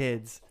his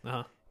kids,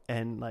 Uh-huh.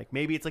 and like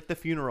maybe it's like the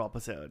funeral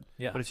episode.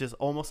 Yeah. But it's just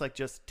almost like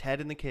just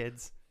Ted and the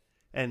kids,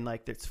 and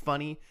like it's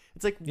funny.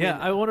 It's like Yeah,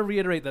 when- I want to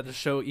reiterate that the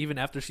show, even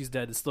after she's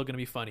dead, is still going to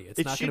be funny. It's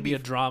It not should going to be be- a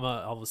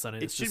drama all of a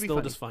sudden. it It's should just be still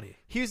funny. just funny.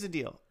 Here's the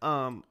deal.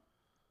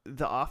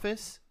 The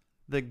Office,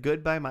 the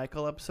Goodbye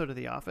Michael episode of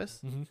The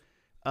Office.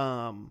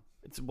 Mm-hmm.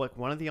 It's like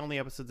one of the only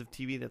episodes of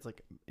TV that's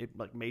like it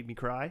like made me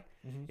cry.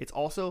 Mm-hmm. It's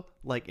also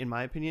like in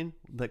my opinion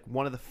like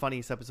one of the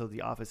funniest episodes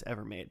The Office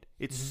ever made.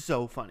 It's Mm-hmm.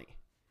 so funny.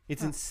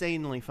 It's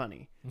insanely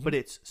funny, but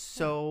it's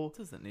so It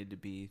doesn't need to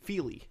be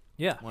feely.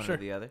 Yeah, one sure. or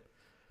the other.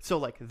 So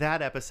like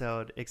that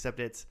episode, except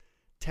it's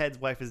Ted's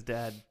wife is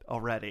dead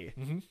already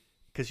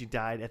because she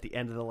died at the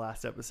end of the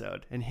last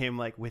episode, and him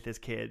like with his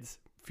kids,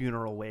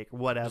 funeral wake,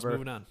 whatever. Just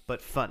moving on.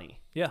 But funny,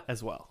 Yeah.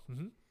 as well.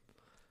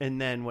 And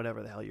then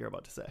whatever the hell you're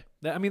about to say.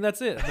 I mean,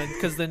 that's it.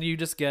 Because then you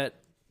just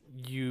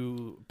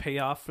you pay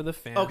off for the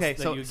fans. Okay,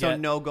 that so you so get-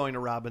 no going to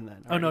Robin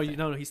then. Oh or no, anything.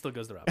 no, he still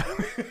goes to Robin.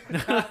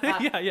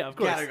 yeah, of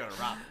course. Gotta go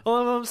to Robin.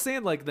 Well, I'm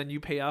saying like then you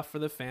pay off for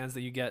the fans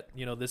that you get,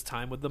 this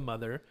time with the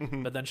mother,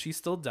 but then she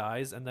still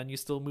dies, and then you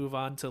still move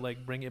on to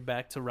like bring it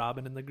back to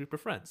Robin and the group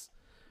of friends.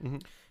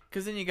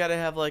 Because then you got to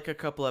have like a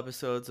couple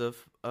episodes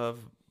of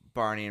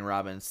Barney and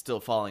Robin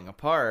still falling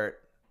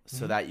apart,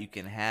 so that you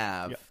can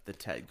have the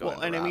Ted going.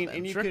 Well, to and I mean,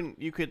 Robin. and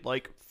you could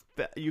like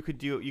you could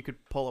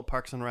pull a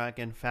Parks and Rec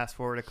and fast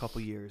forward a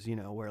couple years,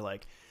 where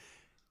like.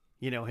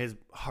 His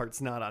heart's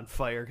not on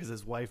fire because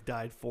his wife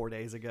died 4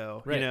 days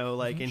ago. Right.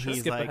 And Sure. he's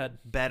Skip like ahead.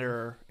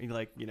 better.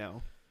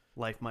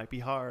 Life might be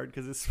hard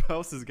because his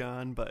spouse is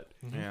gone, but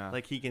Yeah.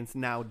 like he can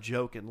now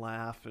joke and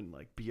laugh and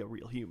like be a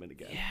real human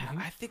again. Yeah,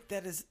 I think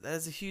that is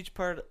a huge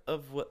part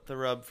of what the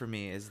rub for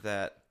me is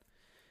that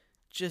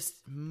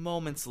just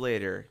moments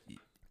later,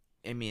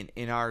 I mean,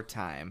 in our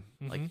time,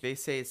 like they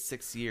say it's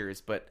 6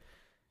 years, but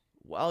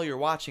while you're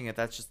watching it,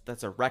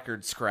 that's a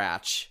record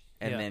scratch,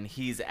 and Yeah. then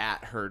he's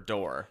at her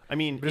door. I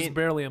mean, There's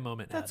barely a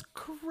moment. That's Had.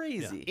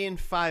 crazy. in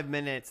 5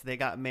 minutes they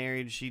got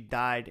married. She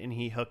died, and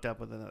he hooked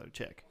up with another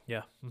chick.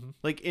 Yeah.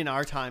 Like in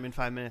our time, in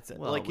 5 minutes,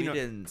 Well, like we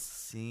didn't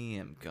see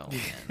him going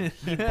in.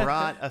 he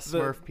brought a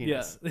Smurf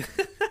penis. Yeah.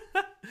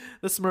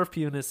 The Smurf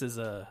penis is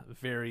a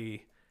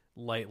very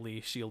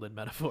lightly shielded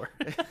metaphor.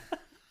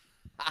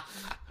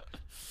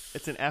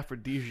 It's an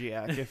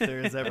aphrodisiac if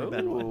there has ever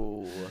been one.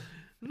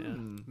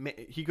 Ooh.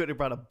 He could have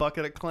brought a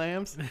bucket of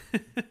clams,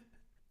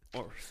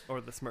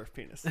 or the Smurf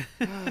penis.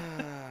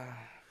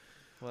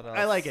 What else?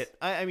 I like it.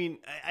 I mean,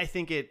 I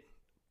think it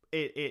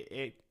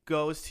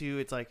goes to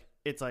it's like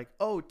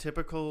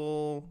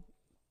typical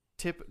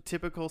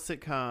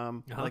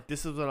sitcom. Uh-huh. Like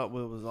this is what it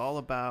was all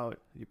about.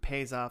 It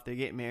pays off. They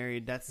get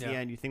married. That's the Yeah.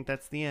 end. You think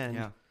that's the end.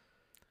 Yeah.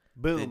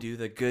 Boom. They do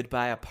the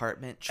goodbye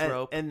apartment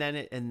trope. and then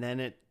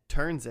it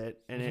turns it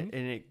and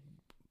it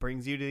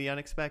brings you to the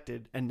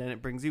unexpected, and then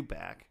it brings you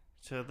back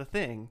to the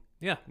thing.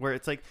 Yeah. Where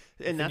it's like,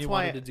 and that's you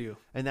why, wanted to do.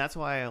 and that's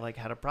why I like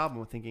had a problem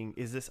with thinking,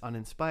 is this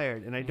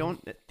uninspired? And I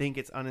don't think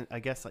it's I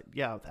guess like,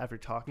 yeah, after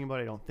talking about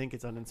it, I don't think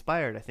it's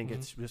uninspired. I think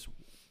it's just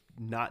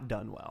not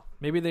done well.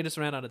 Maybe they just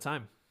ran out of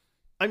time.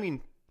 I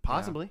mean,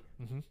 possibly.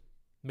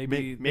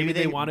 Maybe Maybe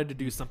they they wanted to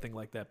do something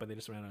like that, but they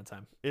just ran out of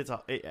time.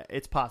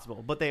 It's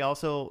possible, but they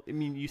also, I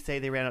mean, you say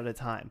they ran out of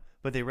time,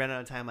 but they ran out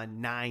of time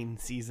on 9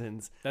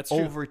 seasons. That's true.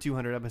 Over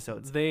 200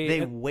 episodes.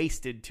 They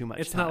wasted too much.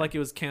 It's time. not like it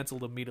was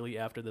canceled immediately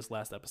after this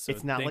last episode.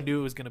 It's not they like- knew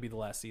it was going to be the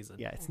last season.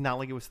 Yeah, it's not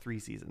like it was 3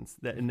 seasons.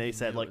 And they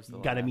said It like, was the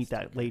you got to meet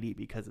last, that lady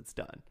because it's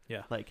done.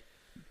 Yeah. Like,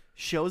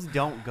 shows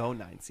don't go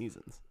 9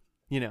 seasons.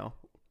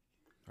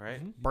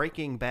 Right?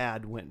 Breaking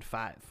Bad went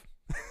 5.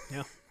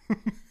 Yeah.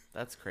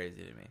 That's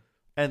crazy to me.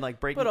 And like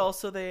Breaking But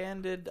also, they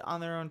ended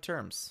on their own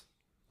terms.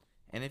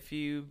 And if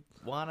you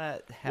want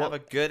to have Well- a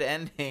good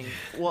ending,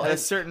 Well, at a and-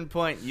 certain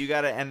point, you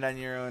got to end on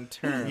your own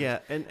terms. Yeah,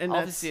 and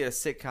Obviously, at a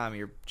sitcom,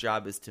 your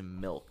job is to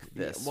milk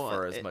this well,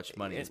 for as much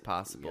money as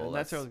possible. And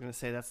that's what I was going to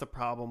say. That's the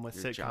problem with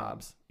your sitcoms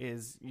job.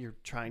 is you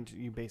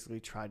basically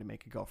try to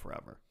make it go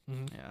forever.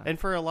 Yeah. And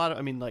for a lot of,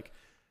 I mean, like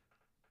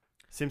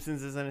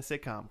Simpsons isn't a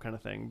sitcom kind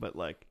of thing, but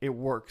like it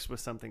works with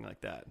something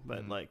like that.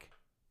 But like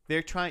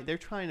they're trying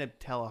to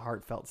tell a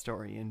heartfelt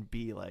story and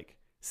be like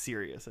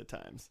serious at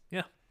times.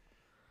 Yeah.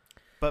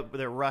 But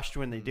they're rushed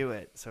when they do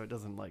it, so it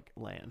doesn't like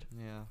land.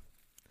 Yeah.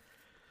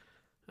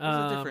 It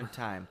was a different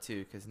time,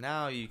 too, because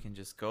now you can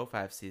just go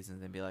 5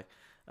 seasons and be like,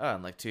 oh,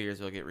 in like 2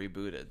 years we'll get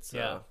rebooted. So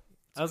Yeah.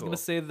 I was going to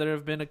say there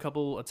have been a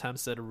couple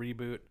attempts at a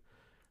reboot.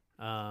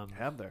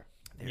 Have there?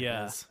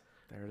 Yeah.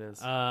 There it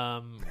is.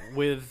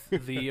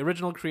 With the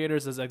original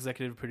creators as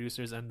executive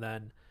producers and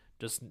then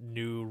just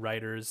new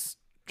writers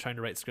trying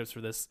to write scripts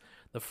for this.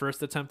 The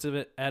first attempt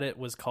at it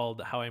was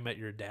called How I Met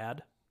Your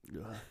Dad.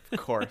 Of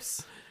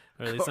course.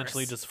 Where they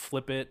essentially just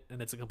flip it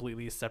and it's a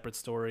completely separate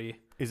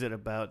story. Is it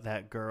about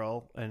that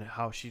girl and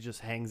how she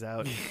just hangs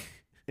out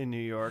in New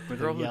York with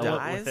girl her who yellow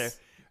dies? with her,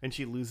 and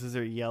she loses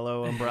her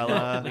yellow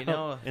umbrella We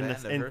know in the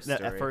end of her that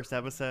story. first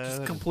episode.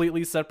 Just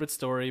completely separate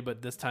story,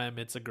 but this time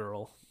it's a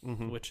girl,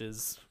 which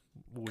is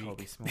weak.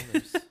 Colby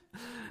Smulders.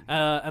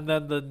 And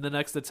then the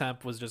next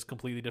attempt was just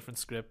completely different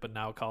script, but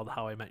now called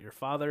How I Met Your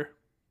Father,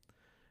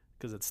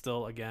 because it's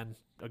still again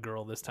a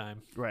girl this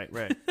time. Right.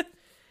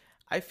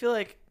 I feel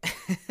like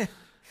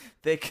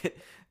they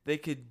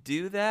could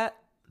do that.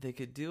 They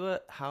could do a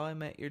How I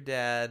Met Your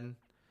Dad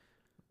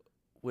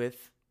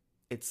with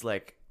it's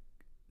like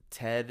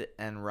Ted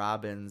and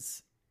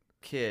Robin's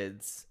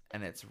kids,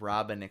 and it's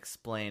Robin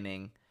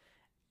explaining,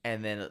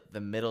 and then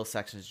the middle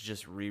section is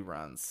just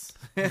reruns.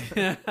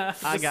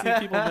 I got See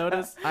people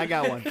notice. I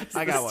got one.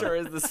 I got the one. story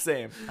is the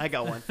same. I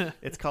got one.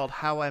 It's called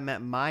How I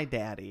Met My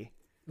Daddy.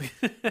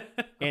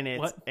 And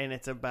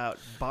it's about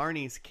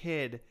Barney's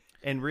kid.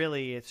 And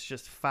really, it's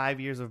just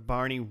 5 years of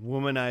Barney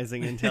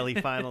womanizing until he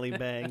finally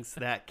bangs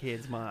that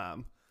kid's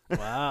mom.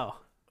 Wow.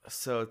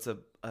 So it's a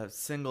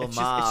single It's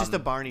mom. just a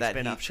Barney that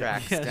spin-off he show.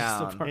 tracks Yeah, just a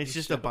down. Barney It's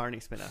just show. a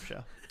Barney spin-off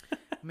show.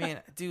 Man,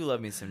 I do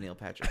love me some Neil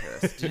Patrick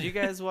Harris. Did you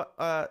guys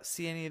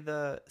see any of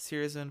the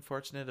series of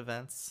unfortunate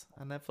events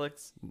on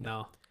Netflix?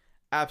 No.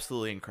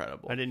 Absolutely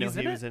incredible. I didn't know He's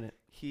he in was in it.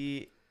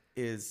 He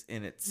is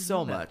in it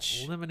so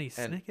much. Lemony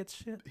And Snicket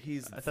shit.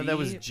 He's I thought that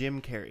was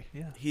Jim Carrey.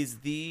 Yeah. He's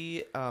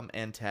the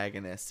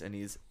antagonist, and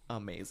he's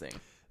amazing.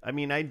 I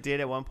mean, I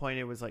did at one point.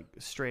 It was like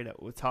straight up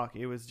with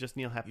talking. It was just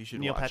Neil You should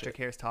Neil watch Patrick it.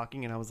 Harris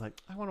talking, and I was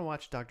like, I want to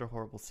watch Dr.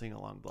 Horrible sing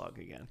along blog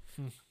again.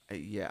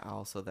 Yeah,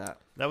 also that.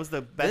 That was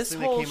the best This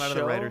thing that whole came out of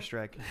the show- writer's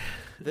strike.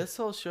 This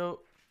whole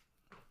show.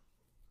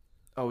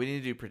 Oh, we need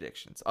to do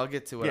predictions. I'll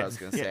get to what Yeah, I was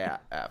going to say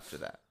after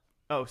that.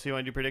 Oh, so you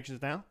want to do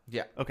predictions now?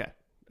 Yeah, Okay.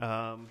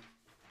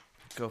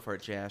 go for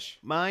it, Jash.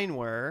 Mine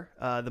were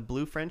the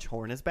Blue French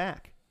Horn is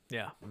back.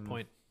 Yeah.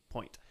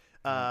 Point.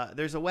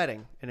 There's a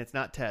wedding, and it's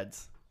not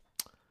Ted's.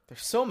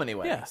 There's so many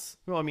ways.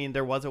 Well, I mean,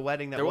 there was a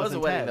wedding that There was a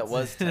wasn't wedding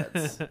Ted's. that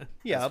was Ted's.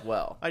 Yeah. as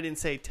well. I didn't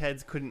say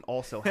Ted's couldn't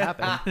also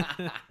happen,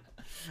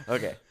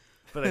 Okay.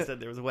 but I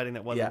said there was a wedding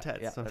that wasn't Yeah,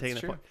 Ted's. yeah, so I'm that's taking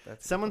true. that point.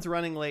 That's Someone's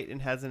running late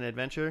and has an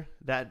adventure.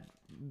 That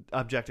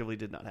objectively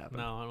did not happen.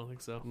 No, I don't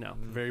think so. No.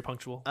 Very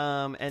punctual.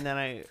 And then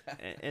I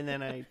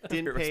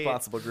didn't pay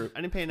Responsible group. I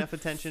didn't pay enough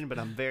attention, but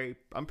I'm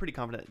pretty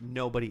confident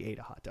nobody ate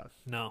a hot dog.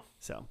 No.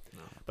 So,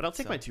 but I'll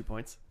take my 2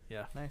 points.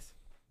 Yeah. Nice.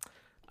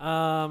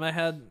 I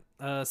had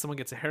someone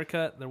gets a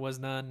haircut. There was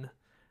none.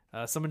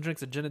 Someone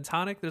drinks a gin and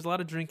tonic. There's a lot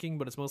of drinking,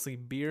 but it's mostly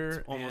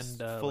beer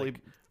Almost and fully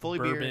beer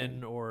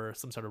bourbon or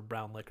some sort of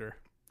brown liquor.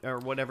 or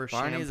whatever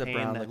Barney's a champagne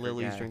brown that liquor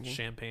Lily's guy. drinking.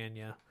 Champagne,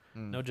 yeah.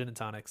 No gin and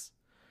tonics.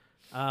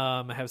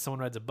 I have someone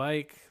rides a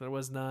bike. There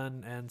was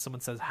none. And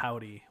someone says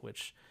howdy,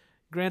 which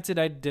granted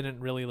I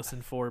didn't really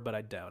listen for, but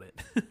I doubt it.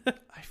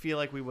 I feel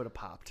like we would have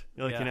popped.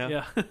 Like, yeah, you know?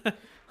 yeah.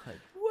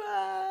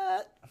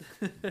 What?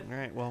 All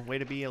right. Well, way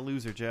to be a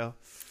loser, Joe.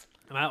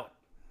 I'm out.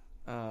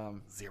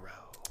 0.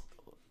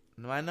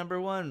 My number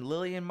one,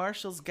 Lily and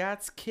Marshall's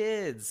got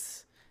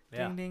kids.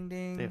 Yeah. Ding, ding,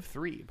 ding. They have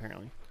 3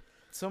 apparently.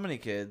 So many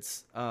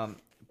kids.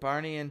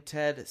 Barney and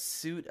Ted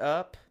suit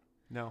up.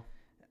 No.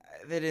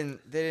 They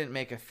didn't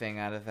make a thing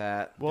out of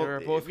that. Well, they were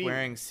both I mean,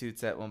 wearing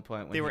suits at one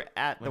point. When they were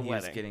at when the he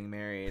was wedding. getting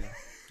married.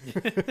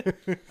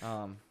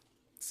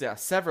 So yeah,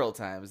 several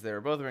times they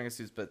were both wearing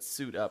suits, but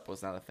suit up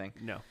was not a thing.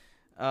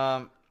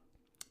 No.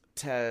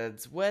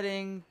 Ted's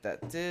wedding,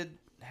 that did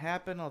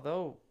happen,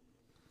 although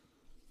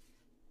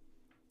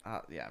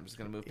yeah, I'm just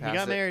gonna move He past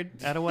got it.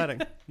 married at a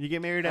wedding. You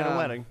get married at a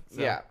wedding.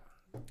 So. Yeah.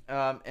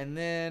 And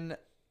then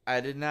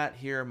I did not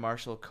hear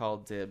Marshall call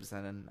dibs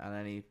on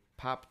any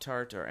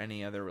Pop-Tart or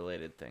any other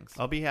related things.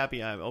 I'll be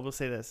happy. I will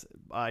say this.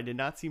 I did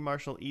not see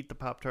Marshall eat the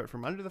Pop-Tart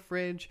from under the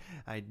fridge.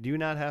 I do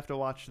not have to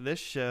watch this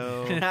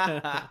show.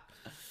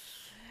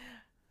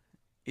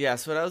 Yeah,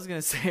 so what I was going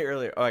to say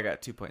earlier, I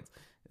got 2 points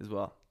as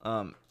well,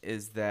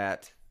 is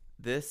that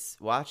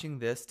watching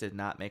this did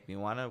not make me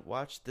want to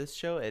watch this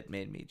show. It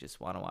made me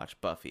just want to watch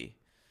Buffy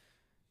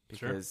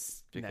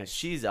because Nice.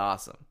 she's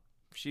awesome.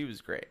 She was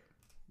great.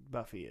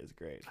 Buffy is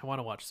great. I want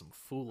to watch some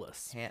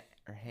Foolus.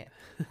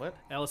 What?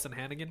 Allison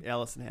Hannigan.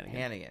 Allison Hannigan.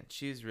 Hannigan.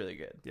 She's really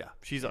good. Yeah,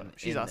 she's in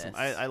awesome. this.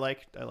 I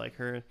like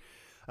her.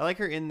 I like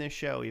her in this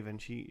show. Even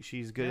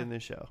she's good Yeah. in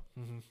this show.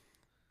 Mm-hmm.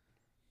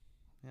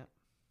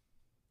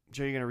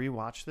 Joe, you gonna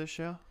rewatch this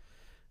show?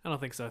 I don't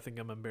think so. I think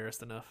I'm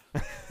embarrassed enough.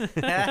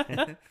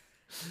 Yeah,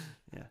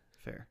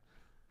 fair.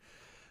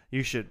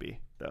 You should be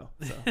though.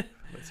 So, but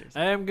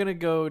seriously. I am gonna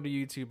go to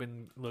YouTube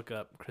and look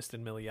up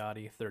Kristen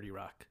Milioti 30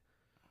 Rock.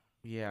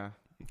 Yeah.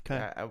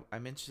 Okay.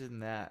 I'm interested in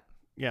that.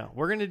 Yeah,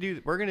 we're gonna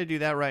do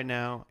that right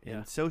now, and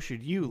Yeah. so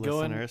should you,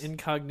 Go in listeners.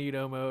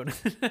 incognito mode.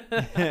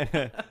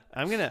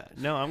 I'm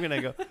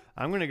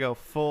gonna go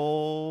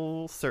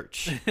full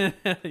search.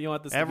 You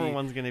want this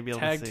Everyone's gonna be to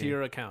able be tagged to see. to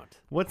your account.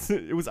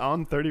 It was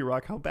on 30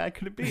 Rock. How bad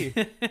could it be?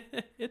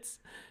 It's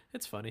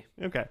funny.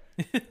 Okay.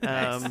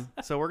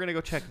 So we're gonna go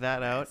check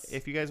that out.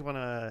 If you guys want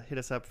to hit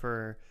us up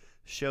for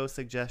show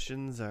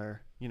suggestions,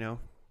 or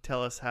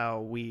tell us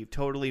how we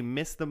totally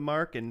missed the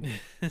mark and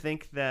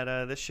think that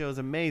this show is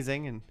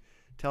amazing, and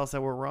tell us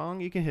that we're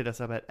wrong, you can hit us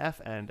up at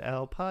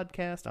F&L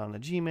Podcast on the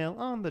Gmail,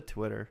 on the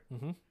Twitter,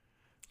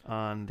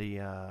 on the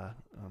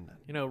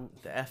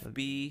The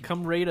FB.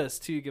 Come rate us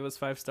too. Give us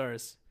 5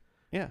 stars.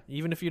 yeah,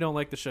 Even if you don't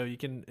like the show, you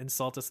can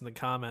insult us in the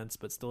comments,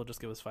 but still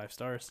just give us 5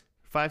 stars.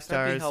 5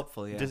 That'd be stars.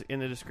 helpful, yeah. Just in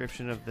the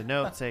description of the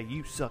note, say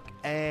you suck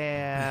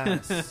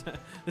ass.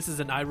 This is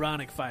an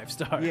ironic 5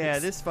 stars. Yeah,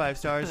 this 5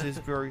 stars is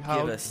for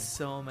how Give us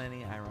so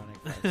many ironic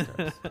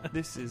 5 stars.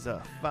 this is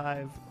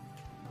 5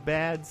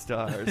 bad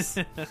stars.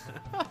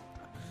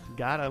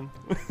 Got him.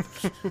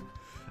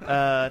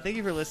 Thank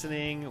you for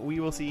listening. We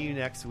will see you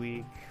next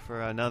week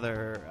for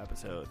another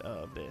episode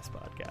of this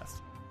podcast.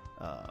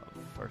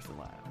 First and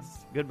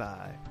last.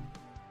 Goodbye.